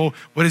and say, well,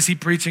 what is he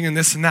preaching and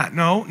this and that?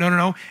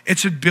 No. It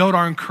should build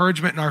our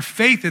encouragement and our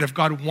faith that if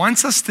God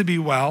wants us to be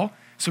well,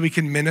 so we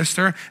can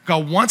minister.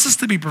 God wants us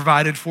to be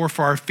provided for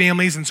our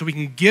families, and so we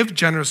can give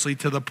generously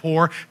to the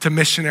poor, to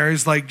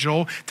missionaries like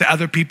Joel, to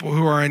other people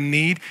who are in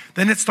need.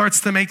 Then it starts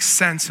to make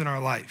sense in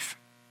our life.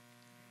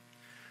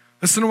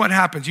 Listen to what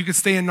happens. You could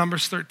stay in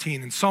Numbers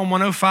 13. In Psalm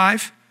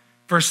 105,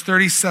 verse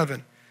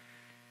 37,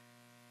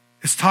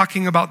 it's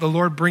talking about the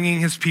Lord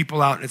bringing his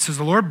people out. It says,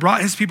 the Lord brought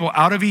his people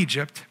out of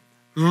Egypt,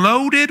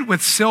 loaded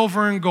with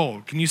silver and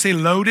gold. Can you say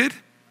loaded?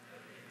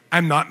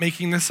 I'm not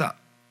making this up.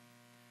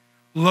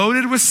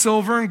 Loaded with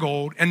silver and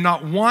gold, and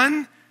not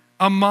one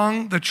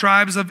among the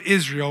tribes of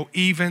Israel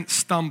even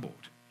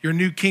stumbled. Your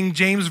New King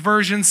James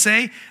Version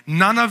say,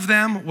 none of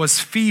them was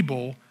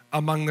feeble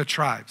among the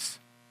tribes.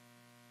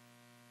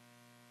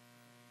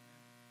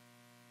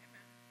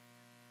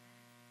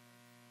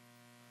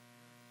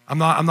 I'm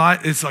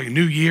not, it's like a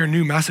new year,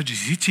 new message.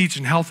 Is he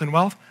teaching health and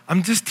wealth?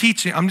 I'm just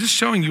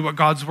showing you what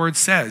God's word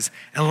says,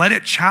 and let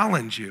it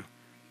challenge you.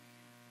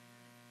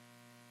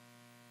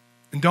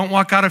 And don't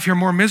walk out of here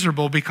more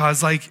miserable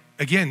because,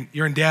 again,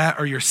 you're in debt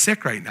or you're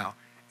sick right now.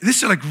 This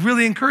should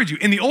really encourage you.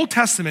 In the Old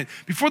Testament,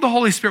 before the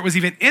Holy Spirit was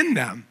even in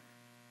them,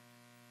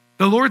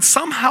 the Lord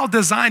somehow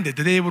designed it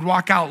that they would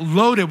walk out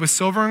loaded with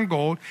silver and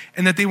gold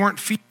and that they weren't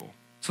feeble.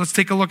 So let's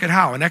take a look at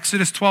how. In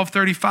Exodus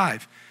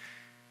 12:35,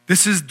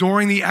 this is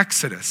during the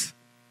Exodus.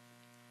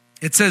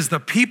 It says, the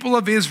people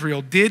of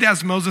Israel did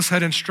as Moses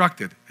had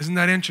instructed. Isn't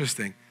that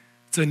interesting?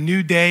 It's a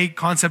new day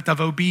concept of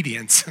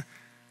obedience.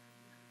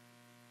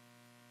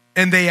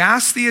 and they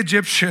asked the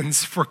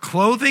Egyptians for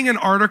clothing and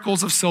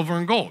articles of silver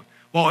and gold.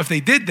 Well, if they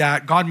did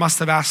that, God must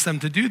have asked them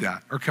to do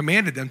that or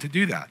commanded them to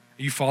do that.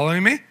 Are you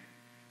following me?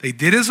 They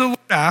did as the Lord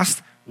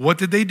asked. What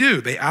did they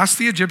do? They asked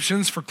the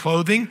Egyptians for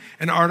clothing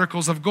and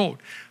articles of gold.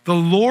 The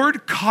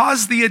Lord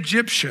caused the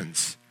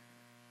Egyptians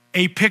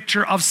a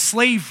picture of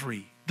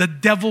slavery, the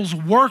devil's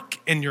work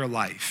in your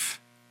life.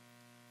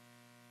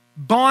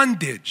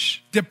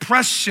 Bondage,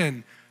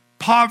 depression,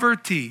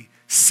 poverty,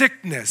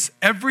 sickness,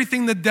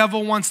 everything the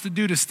devil wants to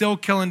do to still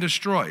kill and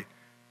destroy.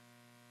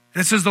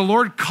 And it says the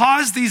Lord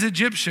caused these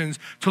Egyptians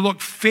to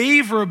look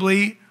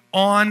favorably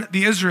on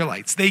the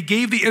Israelites. They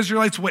gave the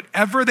Israelites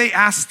whatever they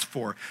asked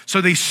for. So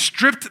they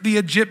stripped the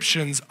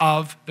Egyptians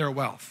of their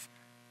wealth.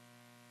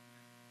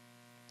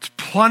 It's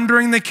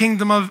plundering the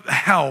kingdom of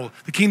hell,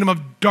 the kingdom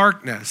of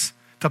darkness,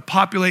 to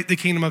populate the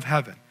kingdom of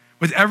heaven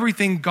with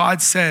everything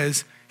God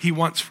says he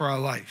wants for our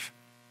life.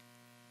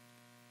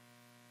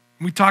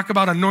 We talk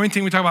about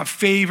anointing, we talk about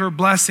favor,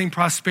 blessing,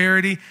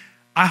 prosperity.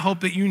 I hope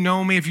that you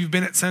know me if you've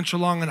been at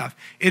Central long enough.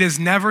 It is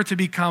never to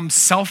become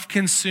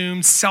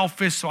self-consumed,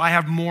 selfish, so I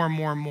have more and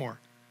more and more.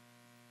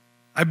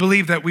 I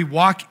believe that we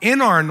walk in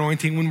our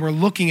anointing when we're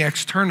looking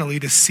externally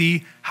to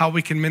see how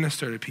we can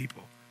minister to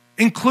people,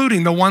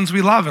 including the ones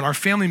we love and our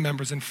family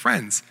members and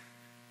friends.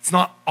 It's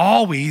not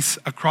always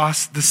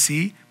across the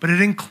sea, but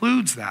it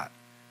includes that.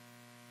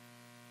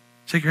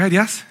 Shake your head,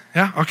 yes?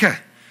 Yeah? Okay.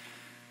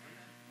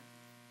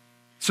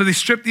 So they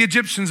stripped the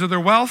Egyptians of their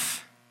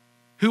wealth.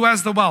 Who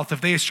has the wealth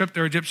if they stripped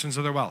their Egyptians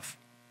of their wealth?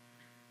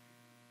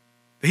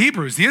 The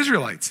Hebrews, the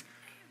Israelites.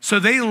 So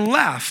they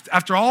left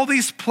after all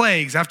these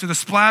plagues, after the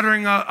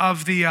splattering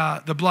of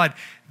the blood,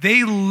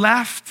 they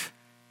left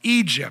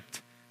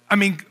Egypt. I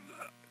mean,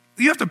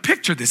 you have to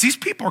picture this. These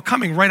people are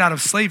coming right out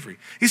of slavery.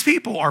 These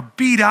people are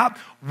beat up,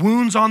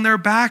 wounds on their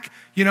back,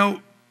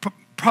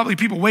 probably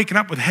people waking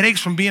up with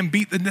headaches from being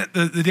beat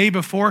the day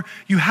before.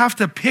 You have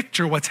to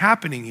picture what's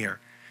happening here.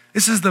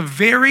 This is the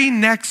very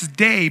next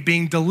day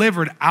being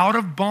delivered out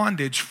of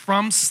bondage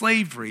from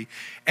slavery,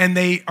 and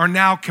they are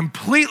now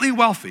completely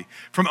wealthy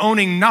from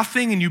owning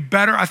nothing. And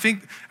I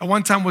think at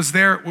one time was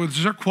their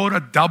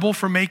quota double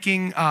for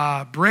making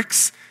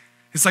bricks?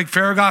 It's like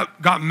Pharaoh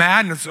got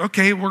mad and it's,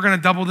 okay, we're gonna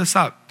double this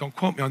up. Don't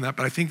quote me on that,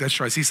 but I think that's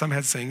true. I see some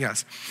heads saying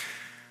yes.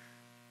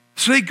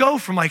 So they go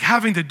from like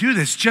having to do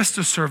this just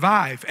to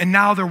survive, and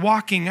now they're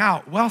walking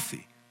out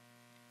wealthy.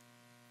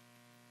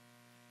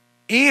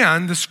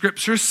 And the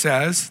scripture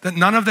says that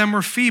none of them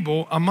were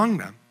feeble among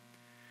them.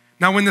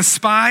 Now, when the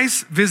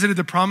spies visited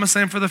the promised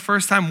land for the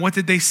first time, what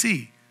did they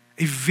see?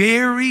 A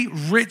very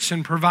rich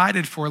and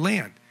provided for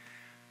land.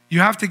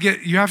 I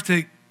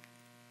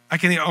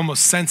can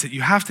almost sense it.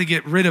 You have to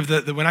get rid of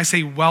when I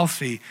say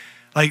wealthy,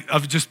 like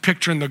of just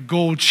picturing the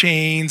gold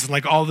chains and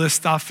like all this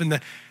stuff.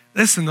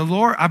 Listen,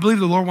 I believe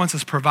the Lord wants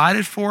us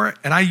provided for,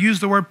 and I use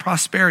the word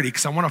prosperity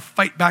because I want to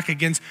fight back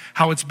against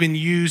how it's been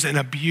used and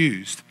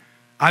abused.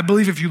 I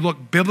believe if you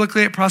look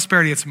biblically at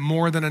prosperity, it's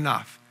more than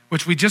enough,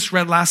 which we just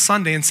read last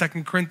Sunday in 2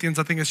 Corinthians,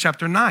 I think it's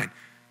chapter 9,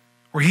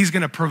 where he's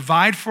going to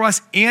provide for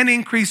us and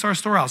increase our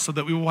storehouse so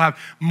that we will have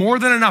more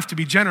than enough to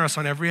be generous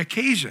on every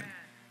occasion.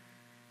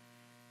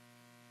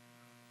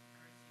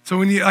 So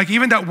when you, like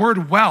even that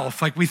word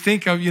wealth, like we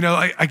think of,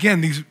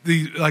 again,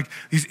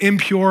 these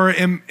impure,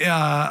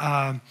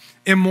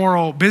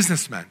 immoral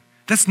businessmen.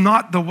 That's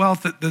not the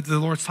wealth that the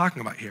Lord's talking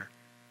about here.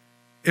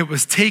 It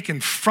was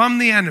taken from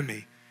the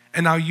enemy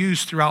and now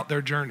used throughout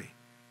their journey.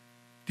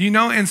 Do you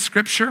know in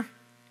scripture,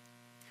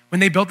 when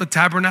they built the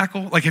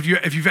tabernacle, like if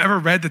you've ever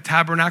read the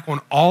tabernacle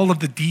and all of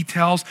the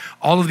details,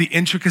 all of the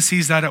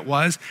intricacies that it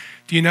was,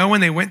 do you know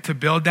when they went to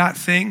build that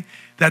thing,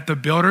 that the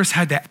builders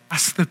had to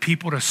ask the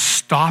people to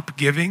stop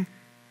giving?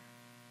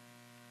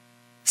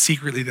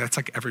 Secretly, that's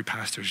like every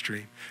pastor's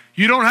dream.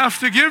 You don't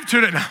have to give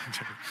to it. No,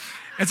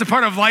 it's a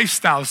part of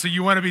lifestyle, so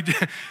you want to be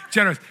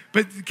generous.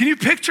 But can you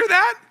picture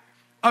that?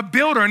 A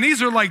builder, and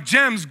these are like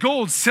gems,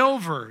 gold,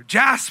 silver,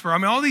 jasper. I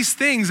mean, all these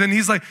things. And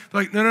he's like,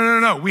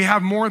 no. We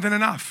have more than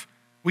enough.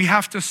 We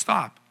have to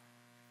stop.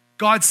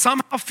 God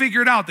somehow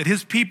figured out that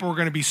his people were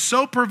going to be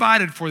so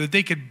provided for that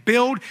they could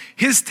build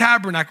his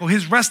tabernacle,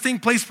 his resting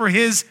place for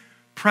his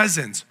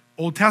presence.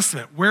 Old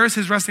Testament. Where is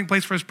his resting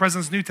place for his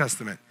presence? New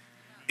Testament.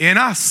 In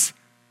us.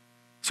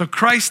 So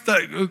Christ,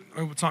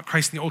 it's not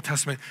Christ in the Old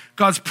Testament.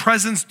 God's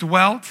presence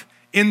dwelt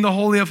in the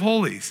Holy of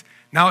Holies.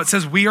 Now it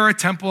says we are a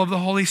temple of the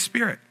Holy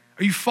Spirit.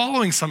 Are you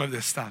following some of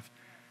this stuff?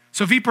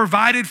 So if he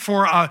provided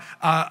for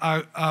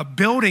a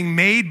building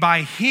made by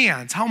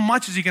hands, how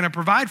much is he going to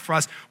provide for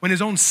us when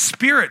his own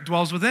spirit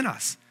dwells within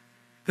us?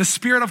 The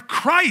spirit of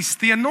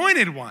Christ, the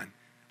anointed one,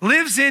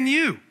 lives in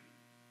you.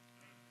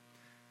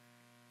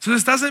 So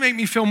this doesn't make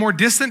me feel more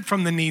distant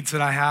from the needs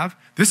that I have.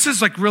 This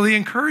is like really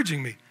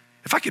encouraging me.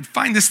 If I could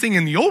find this thing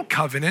in the old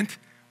covenant,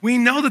 we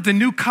know that the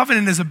new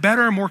covenant is a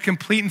better and more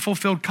complete and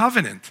fulfilled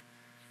covenant.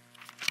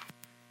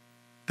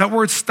 That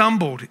word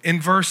stumbled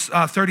in verse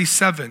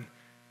 37.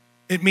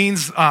 It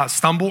means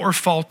stumble or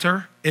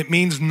falter. It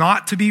means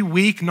not to be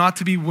weak, not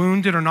to be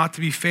wounded, or not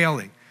to be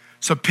failing.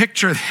 So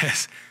picture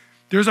this.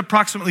 There's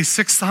approximately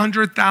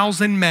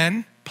 600,000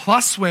 men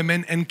plus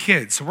women and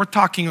kids. So we're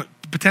talking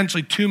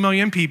potentially 2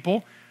 million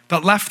people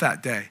that left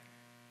that day.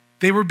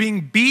 They were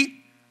being beat,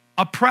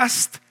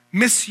 oppressed,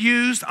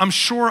 misused, I'm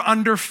sure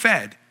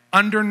underfed,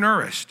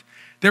 undernourished.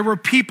 There were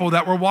people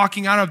that were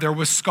walking out of there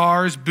with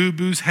scars,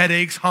 boo-boos,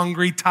 headaches,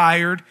 hungry,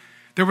 tired.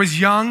 There was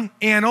young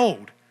and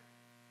old.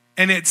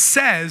 And it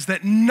says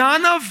that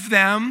none of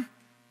them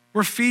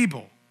were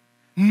feeble.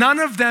 None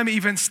of them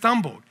even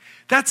stumbled.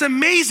 That's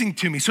amazing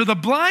to me. So the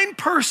blind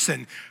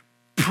person,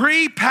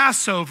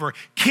 pre-Passover,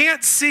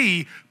 can't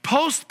see.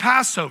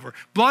 Post-Passover,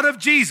 blood of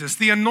Jesus,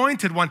 the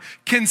anointed one,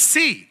 can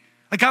see.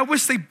 Like, I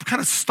wish they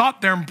kind of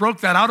stopped there and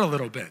broke that out a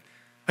little bit.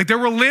 Like, there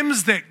were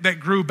limbs that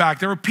grew back.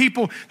 There were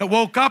people that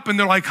woke up and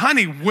they're like,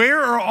 honey, where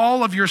are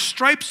all of your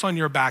stripes on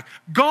your back?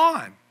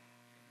 Gone.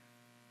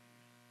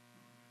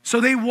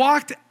 So they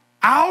walked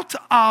out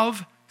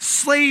of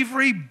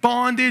slavery,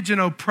 bondage,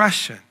 and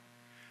oppression,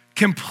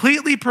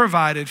 completely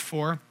provided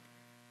for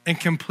and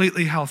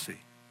completely healthy.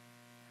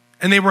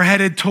 And they were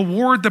headed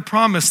toward the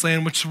promised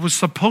land, which was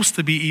supposed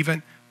to be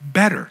even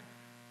better.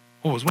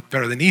 Well, it was way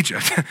better than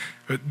Egypt,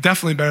 but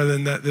definitely better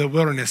than the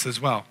wilderness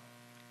as well.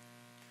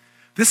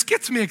 This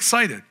gets me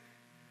excited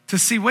to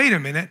see, wait a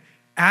minute,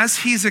 as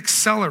he's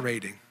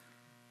accelerating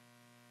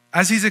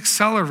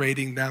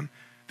them,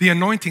 the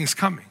anointing's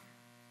coming.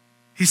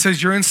 He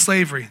says, you're in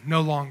slavery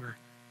no longer.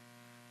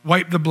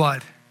 Wipe the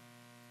blood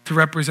to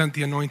represent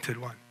the anointed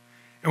one.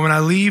 And when I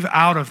leave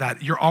out of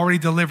that, you're already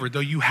delivered,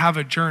 though you have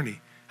a journey.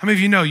 How many of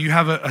you know you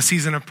have a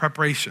season of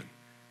preparation?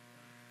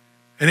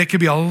 And it could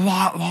be a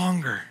lot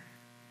longer.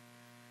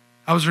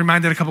 I was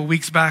reminded a couple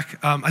weeks back,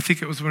 I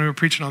think it was when we were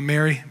preaching on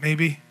Mary,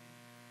 maybe,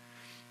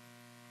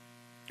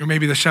 or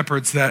maybe the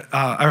shepherds, that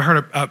I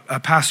heard a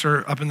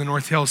pastor up in the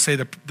North Hills say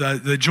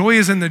the joy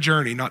is in the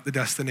journey, not the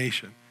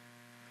destination.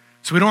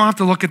 So we don't have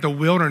to look at the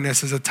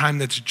wilderness as a time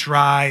that's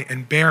dry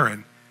and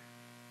barren.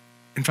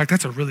 In fact,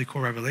 that's a really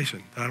cool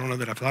revelation that I don't know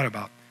that I've thought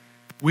about.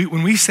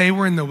 When we say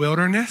we're in the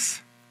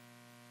wilderness,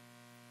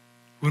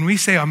 when we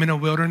say I'm in a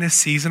wilderness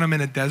season, I'm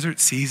in a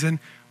desert season,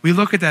 we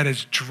look at that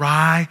as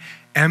dry,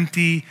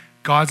 empty,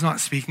 God's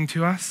not speaking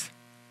to us.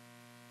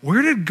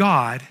 Where did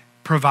God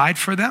provide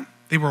for them?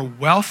 They were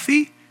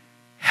wealthy,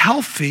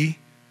 healthy,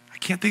 I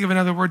can't think of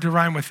another word to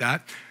rhyme with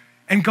that,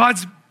 and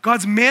God's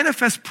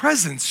manifest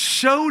presence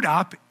showed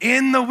up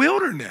in the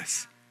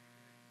wilderness.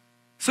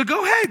 So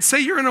go ahead, say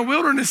you're in a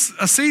wilderness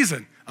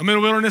season. I'm in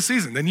a wilderness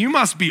season. Then you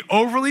must be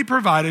overly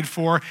provided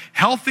for,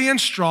 healthy and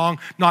strong,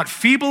 not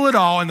feeble at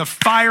all, and the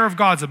fire of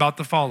God's about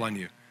to fall on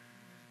you.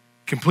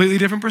 Completely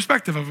different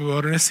perspective of a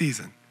wilderness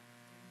season.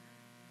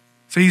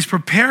 So he's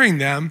preparing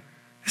them.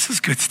 This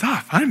is good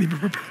stuff. I didn't even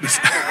prepare this.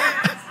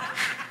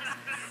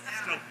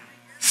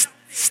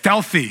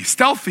 Stealthy,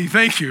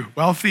 thank you.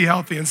 Wealthy,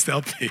 healthy, and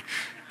stealthy.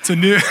 It's a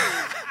new,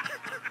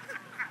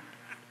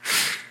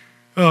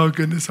 oh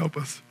goodness, help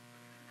us.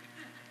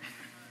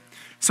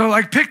 So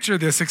like picture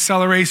this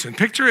acceleration.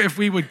 Picture if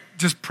we would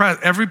just press,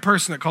 every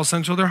person that calls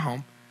Central their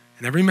home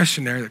and every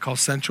missionary that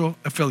calls Central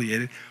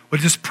affiliated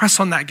would just press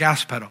on that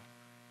gas pedal.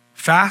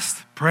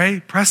 Fast,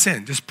 pray, press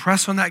in, just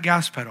press on that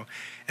gas pedal.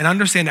 And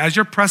understand as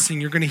you're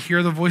pressing, you're gonna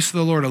hear the voice of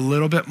the Lord a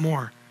little bit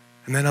more,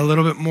 and then a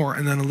little bit more,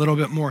 and then a little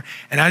bit more.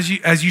 And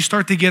as you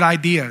start to get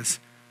ideas,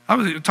 I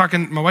was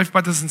talking to my wife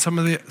about this and some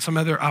other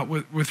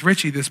with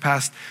Richie this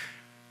past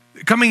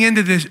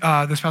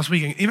past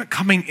weekend, even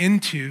coming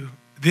into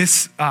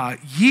this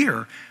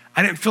year,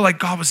 I didn't feel like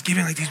God was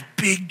giving like these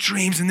big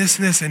dreams and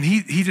this. And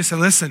he just said,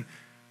 listen,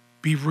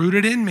 be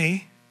rooted in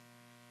me,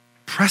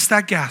 press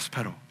that gas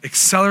pedal,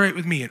 accelerate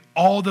with me, and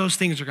all those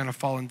things are gonna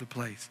fall into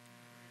place.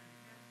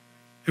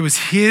 It was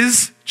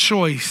his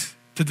choice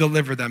to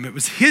deliver them. It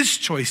was his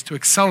choice to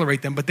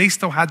accelerate them, but they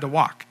still had to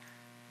walk.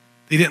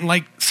 They didn't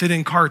like sit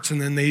in carts and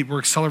then they were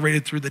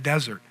accelerated through the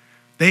desert.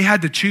 They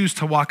had to choose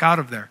to walk out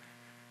of there.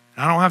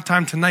 And I don't have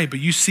time tonight, but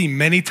you see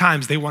many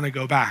times they want to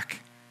go back.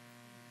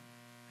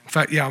 In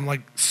fact, I'm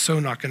like so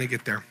not going to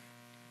get there.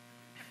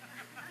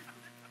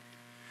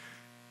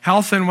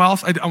 Health and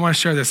wealth, I want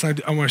to share this. I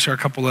want to share a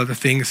couple other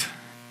things.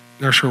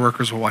 Nursery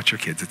workers will watch your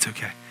kids, it's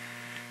okay.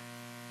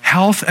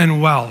 Health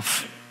and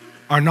wealth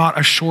are not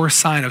a sure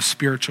sign of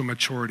spiritual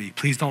maturity.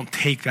 Please don't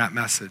take that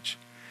message.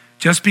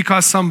 Just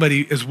because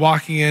somebody is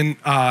walking in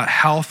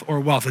health or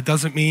wealth, it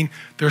doesn't mean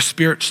they're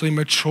spiritually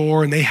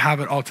mature and they have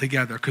it all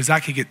together, because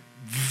that could get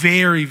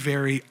very,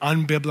 very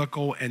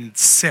unbiblical and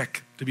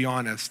sick, to be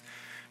honest.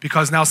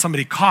 Because now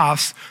somebody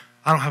coughs,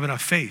 I don't have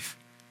enough faith.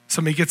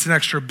 Somebody gets an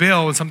extra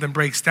bill and something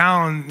breaks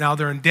down, now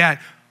they're in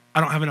debt, I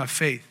don't have enough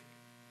faith.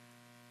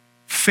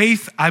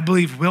 Faith, I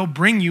believe, will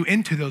bring you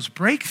into those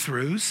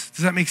breakthroughs.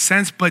 Does that make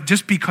sense? But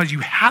just because you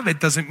have it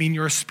doesn't mean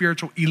you're a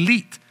spiritual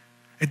elite.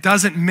 It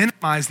doesn't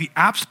minimize the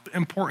absolute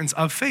importance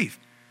of faith.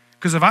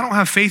 Because if I don't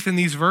have faith in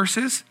these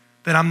verses,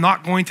 then I'm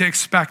not going to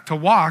expect to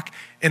walk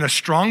in a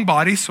strong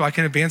body so I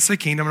can advance the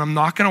kingdom, and I'm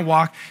not going to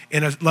walk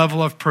in a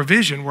level of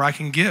provision where I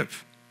can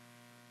give.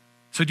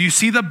 So do you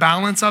see the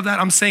balance of that?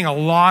 I'm saying a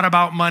lot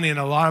about money and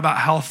a lot about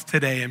health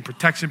today and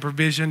protection,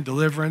 provision,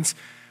 deliverance,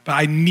 But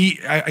I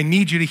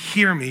need you to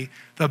hear me.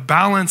 The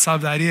balance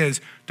of that is,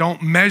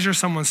 don't measure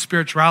someone's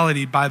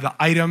spirituality by the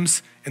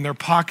items in their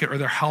pocket or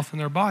their health in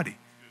their body.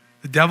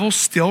 The devil's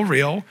still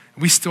real,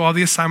 and we still have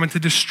the assignment to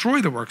destroy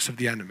the works of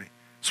the enemy.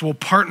 So we'll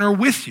partner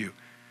with you.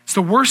 It's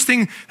the worst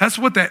thing. That's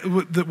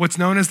what's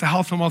known as the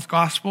health and wealth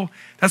gospel.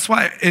 That's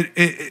why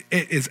it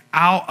is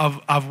out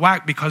of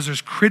whack, because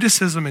there's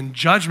criticism and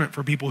judgment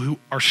for people who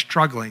are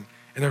struggling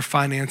in their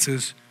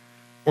finances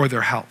or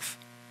their health.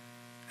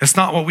 It's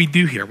not what we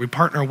do here. We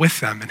partner with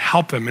them and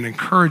help them and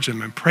encourage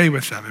them and pray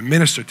with them and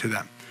minister to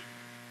them.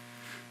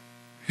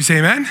 You say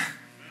amen?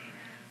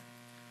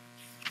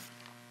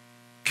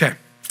 Okay.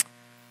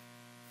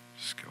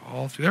 Just go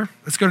all through there.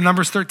 Let's go to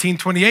Numbers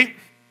 13:28.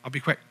 I'll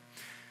be quick.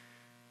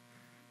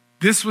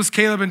 This was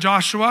Caleb and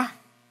Joshua.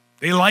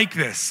 They like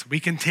this. We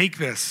can take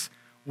this.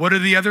 What do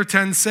the other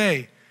 10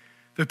 say?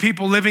 The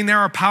people living there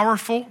are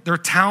powerful. Their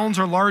towns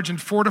are large and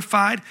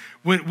fortified.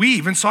 We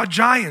even saw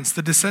giants,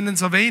 the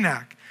descendants of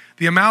Anak.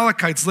 The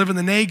Amalekites live in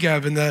the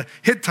Negev, and the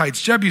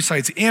Hittites,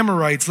 Jebusites,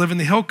 Amorites live in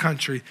the hill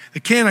country. The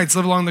Canaanites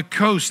live along the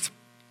coast.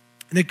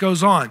 And it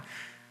goes on.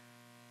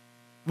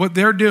 What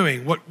they're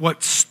doing,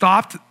 what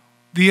stopped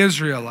the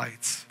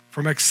Israelites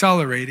from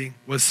accelerating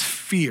was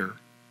fear.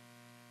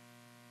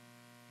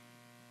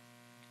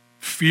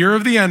 Fear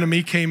of the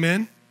enemy came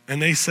in,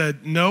 and they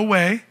said, no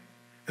way.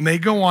 And they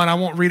go on. I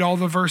won't read all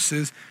the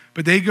verses,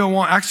 but they go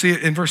on.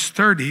 Actually, in verse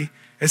 30,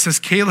 it says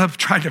Caleb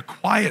tried to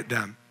quiet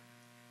them.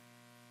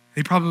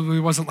 He probably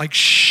wasn't like,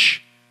 shh.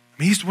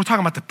 I mean, we're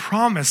talking about the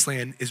promised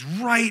land is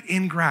right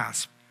in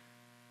grasp.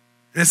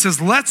 And it says,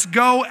 let's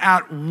go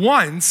at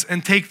once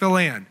and take the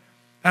land.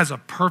 That's a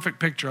perfect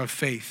picture of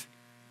faith.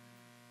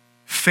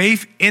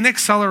 Faith in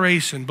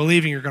acceleration,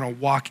 believing you're going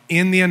to walk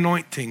in the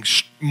anointing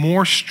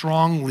more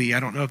strongly. I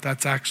don't know if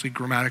that's actually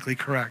grammatically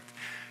correct.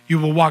 You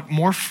will walk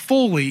more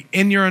fully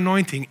in your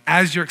anointing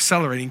as you're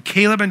accelerating.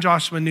 Caleb and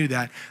Joshua knew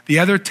that. The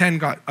other 10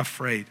 got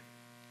afraid.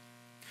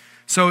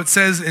 So it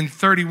says in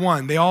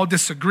 31, they all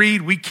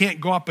disagreed. We can't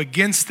go up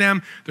against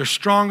them. They're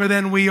stronger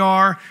than we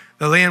are.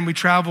 The land we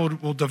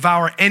traveled will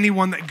devour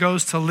anyone that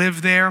goes to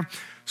live there.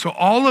 So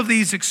all of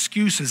these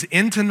excuses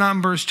into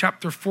Numbers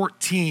chapter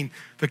 14,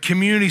 the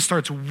community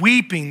starts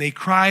weeping. They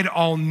cried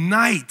all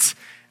night.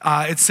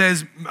 It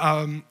says,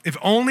 if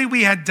only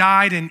we had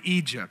died in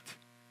Egypt.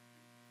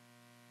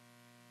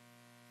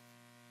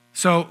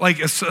 So like,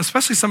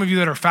 especially some of you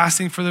that are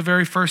fasting for the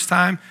very first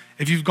time,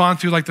 if you've gone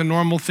through like the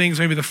normal things,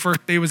 maybe the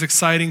first day was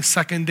exciting,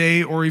 second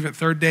day or even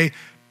third day,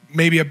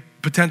 maybe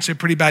potentially a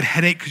pretty bad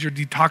headache because you're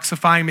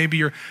detoxifying. Maybe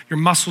your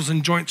muscles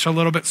and joints are a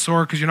little bit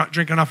sore because you're not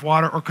drinking enough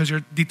water or because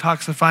you're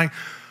detoxifying.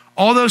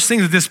 All those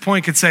things at this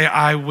point could say,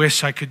 I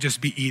wish I could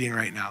just be eating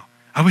right now.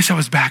 I wish I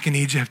was back in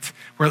Egypt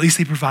where at least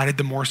they provided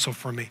the morsel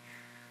for me.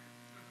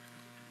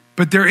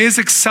 But there is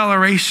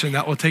acceleration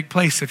that will take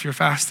place if you're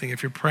fasting,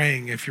 if you're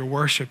praying, if you're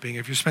worshiping,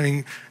 if you're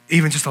spending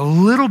even just a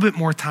little bit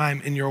more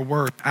time in your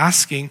word,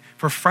 asking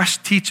for fresh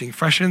teaching,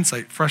 fresh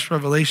insight, fresh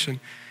revelation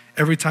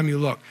every time you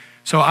look.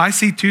 So I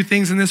see two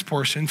things in this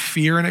portion: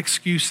 fear and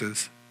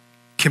excuses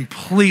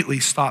completely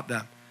stop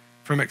them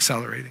from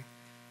accelerating.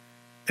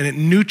 And it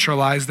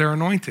neutralized their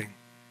anointing.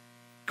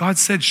 God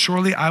said,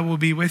 surely I will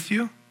be with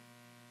you.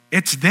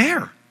 It's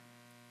there.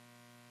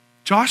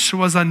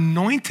 Joshua's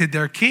anointed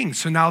their king.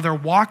 So now they're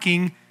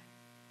walking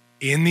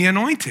in the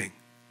anointing,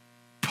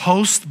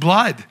 post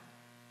blood.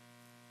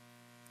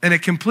 And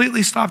it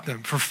completely stopped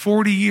them for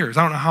 40 years.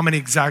 I don't know how many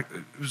exact,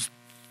 it was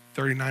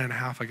 39 and a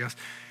half, I guess,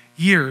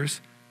 years.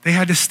 They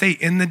had to stay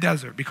in the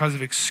desert because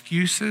of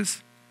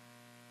excuses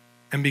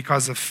and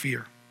because of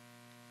fear.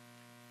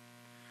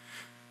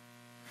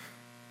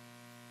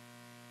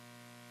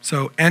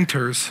 So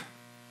enters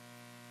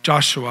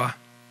Joshua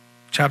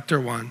chapter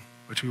 1,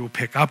 which we will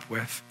pick up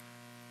with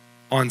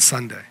on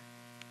Sunday.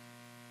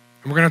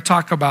 And we're going to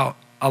talk about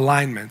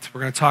alignment.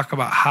 We're going to talk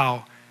about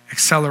how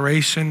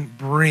acceleration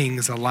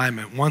brings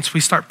alignment. Once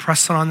we start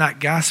pressing on that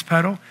gas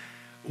pedal,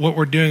 what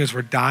we're doing is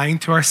we're dying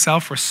to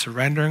ourselves. We're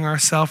surrendering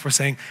ourselves. We're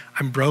saying,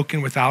 I'm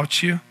broken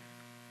without you,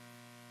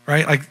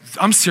 right? Like,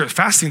 I'm serious.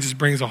 Fasting just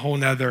brings a whole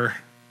nother,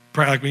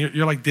 like when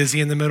you're like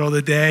dizzy in the middle of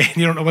the day and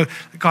you don't know what,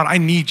 God, I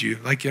need you.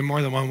 Like in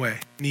more than one way,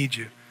 I need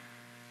you.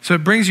 So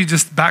it brings you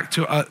just back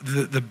to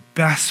the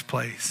best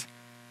place.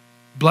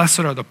 Blessed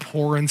are the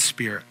poor in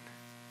spirit,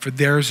 for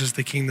theirs is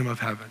the kingdom of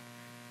heaven.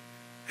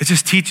 It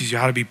just teaches you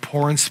how to be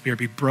poor in spirit,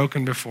 be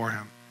broken before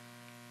him.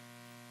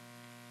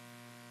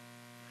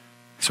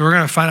 So we're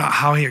going to find out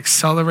how he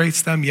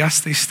accelerates them. Yes,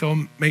 they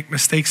still make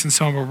mistakes and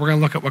so on, but we're going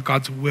to look at what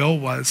God's will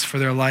was for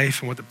their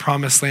life and what the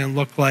promised land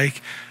looked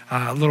like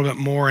a little bit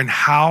more, and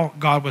how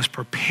God was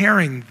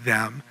preparing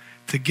them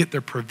to get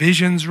their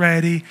provisions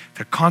ready,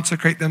 to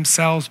consecrate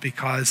themselves,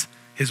 because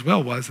his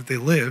will was that they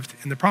lived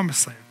in the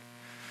promised land.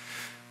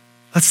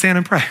 Let's stand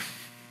and pray.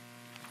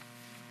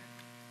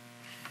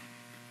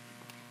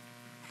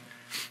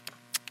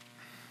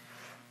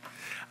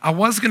 I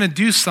was going to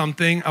do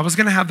something. I was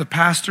going to have the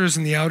pastors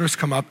and the elders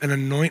come up and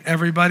anoint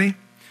everybody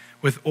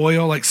with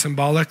oil, like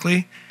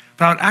symbolically.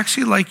 But I would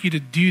actually like you to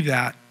do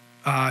that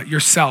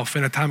yourself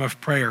in a time of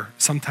prayer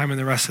sometime in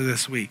the rest of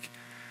this week.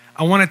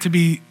 I want it to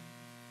be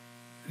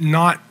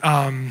not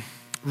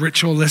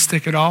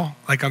ritualistic at all,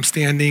 like I'm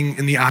standing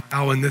in the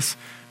aisle and this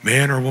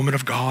man or woman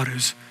of God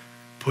is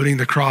putting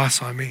the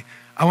cross on me.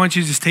 I want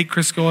you to just take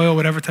Crisco oil,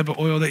 whatever type of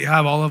oil that you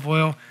have, olive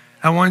oil.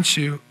 I want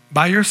you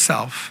by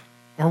yourself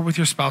or with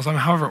your spouse,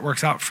 however it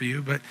works out for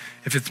you, but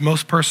if it's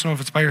most personal,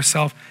 if it's by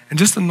yourself, and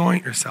just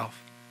anoint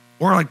yourself.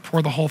 Or like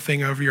pour the whole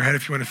thing over your head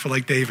if you want to feel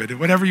like David,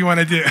 whatever you want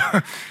to do.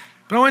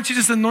 But I want you to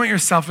just anoint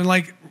yourself and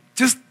like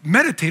just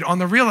meditate on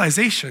the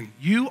realization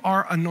you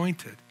are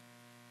anointed.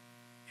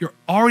 You're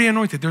already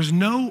anointed. There's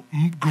no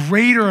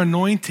greater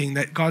anointing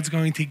that God's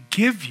going to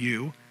give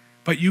you,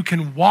 but you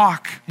can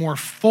walk more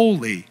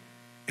fully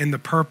in the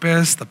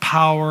purpose, the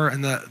power,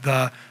 and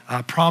the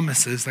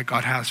promises that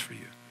God has for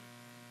you.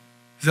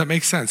 Does that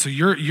make sense? So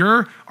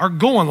our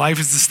goal in life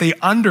is to stay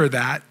under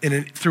that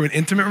through an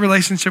intimate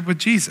relationship with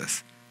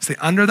Jesus. Stay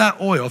under that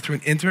oil through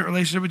an intimate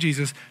relationship with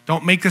Jesus.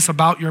 Don't make this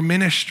about your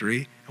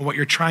ministry and what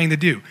you're trying to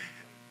do.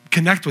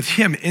 Connect with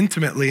him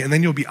intimately, and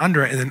then you'll be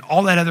under it, and then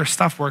all that other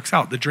stuff works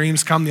out. The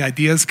dreams come, the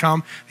ideas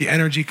come, the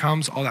energy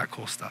comes, all that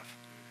cool stuff.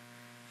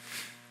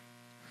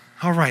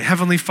 All right,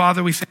 Heavenly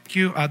Father, we thank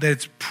you that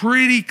it's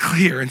pretty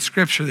clear in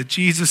Scripture that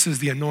Jesus is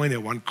the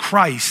anointed one,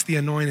 Christ, the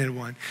anointed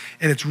one.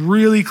 And it's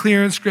really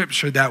clear in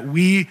Scripture that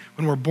when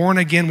we're born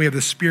again, we have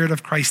the Spirit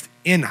of Christ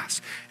in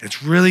us. And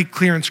it's really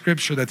clear in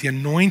Scripture that the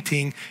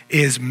anointing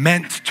is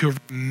meant to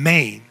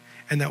remain,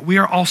 and that we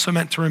are also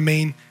meant to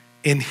remain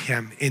in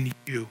him, in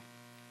you.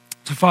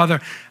 So Father,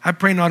 I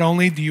pray not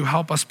only do you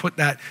help us put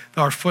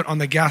our foot on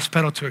the gas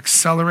pedal to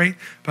accelerate,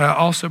 but I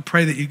also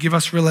pray that you give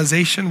us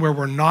realization where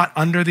we're not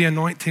under the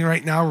anointing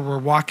right now, where we're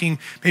walking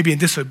maybe in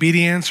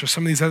disobedience or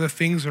some of these other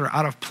things that are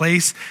out of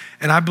place.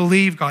 And I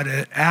believe, God,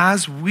 that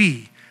as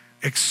we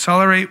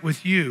accelerate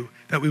with you,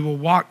 that we will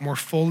walk more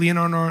fully in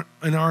our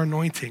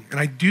anointing. And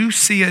I do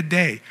see a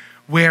day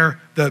where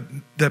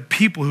the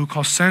people who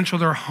call Central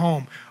their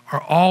home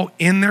are all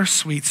in their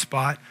sweet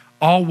spot,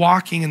 all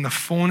walking in the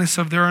fullness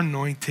of their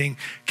anointing,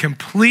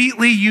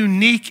 completely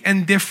unique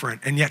and different,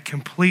 and yet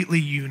completely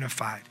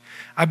unified.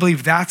 I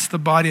believe that's the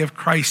body of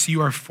Christ you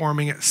are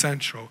forming at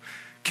Central.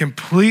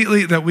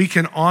 Completely, that we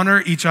can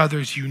honor each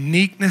other's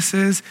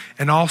uniquenesses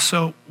and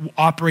also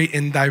operate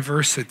in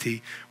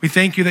diversity. We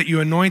thank you that you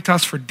anoint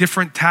us for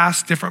different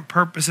tasks, different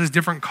purposes,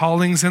 different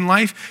callings in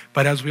life,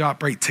 but as we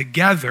operate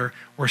together,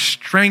 we're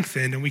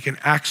strengthened and we can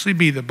actually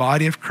be the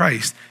body of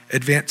Christ,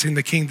 advancing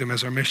the kingdom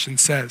as our mission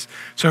says.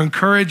 So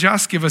encourage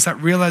us, give us that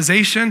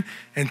realization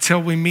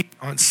until we meet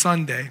on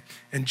Sunday.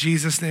 In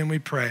Jesus' name we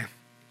pray.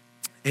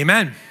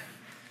 Amen.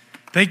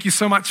 Thank you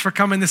so much for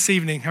coming this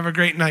evening. Have a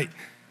great night.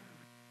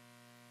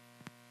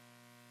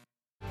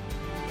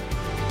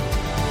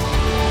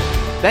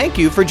 Thank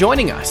you for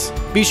joining us.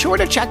 Be sure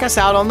to check us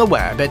out on the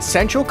web at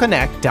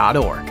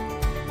centralconnect.org.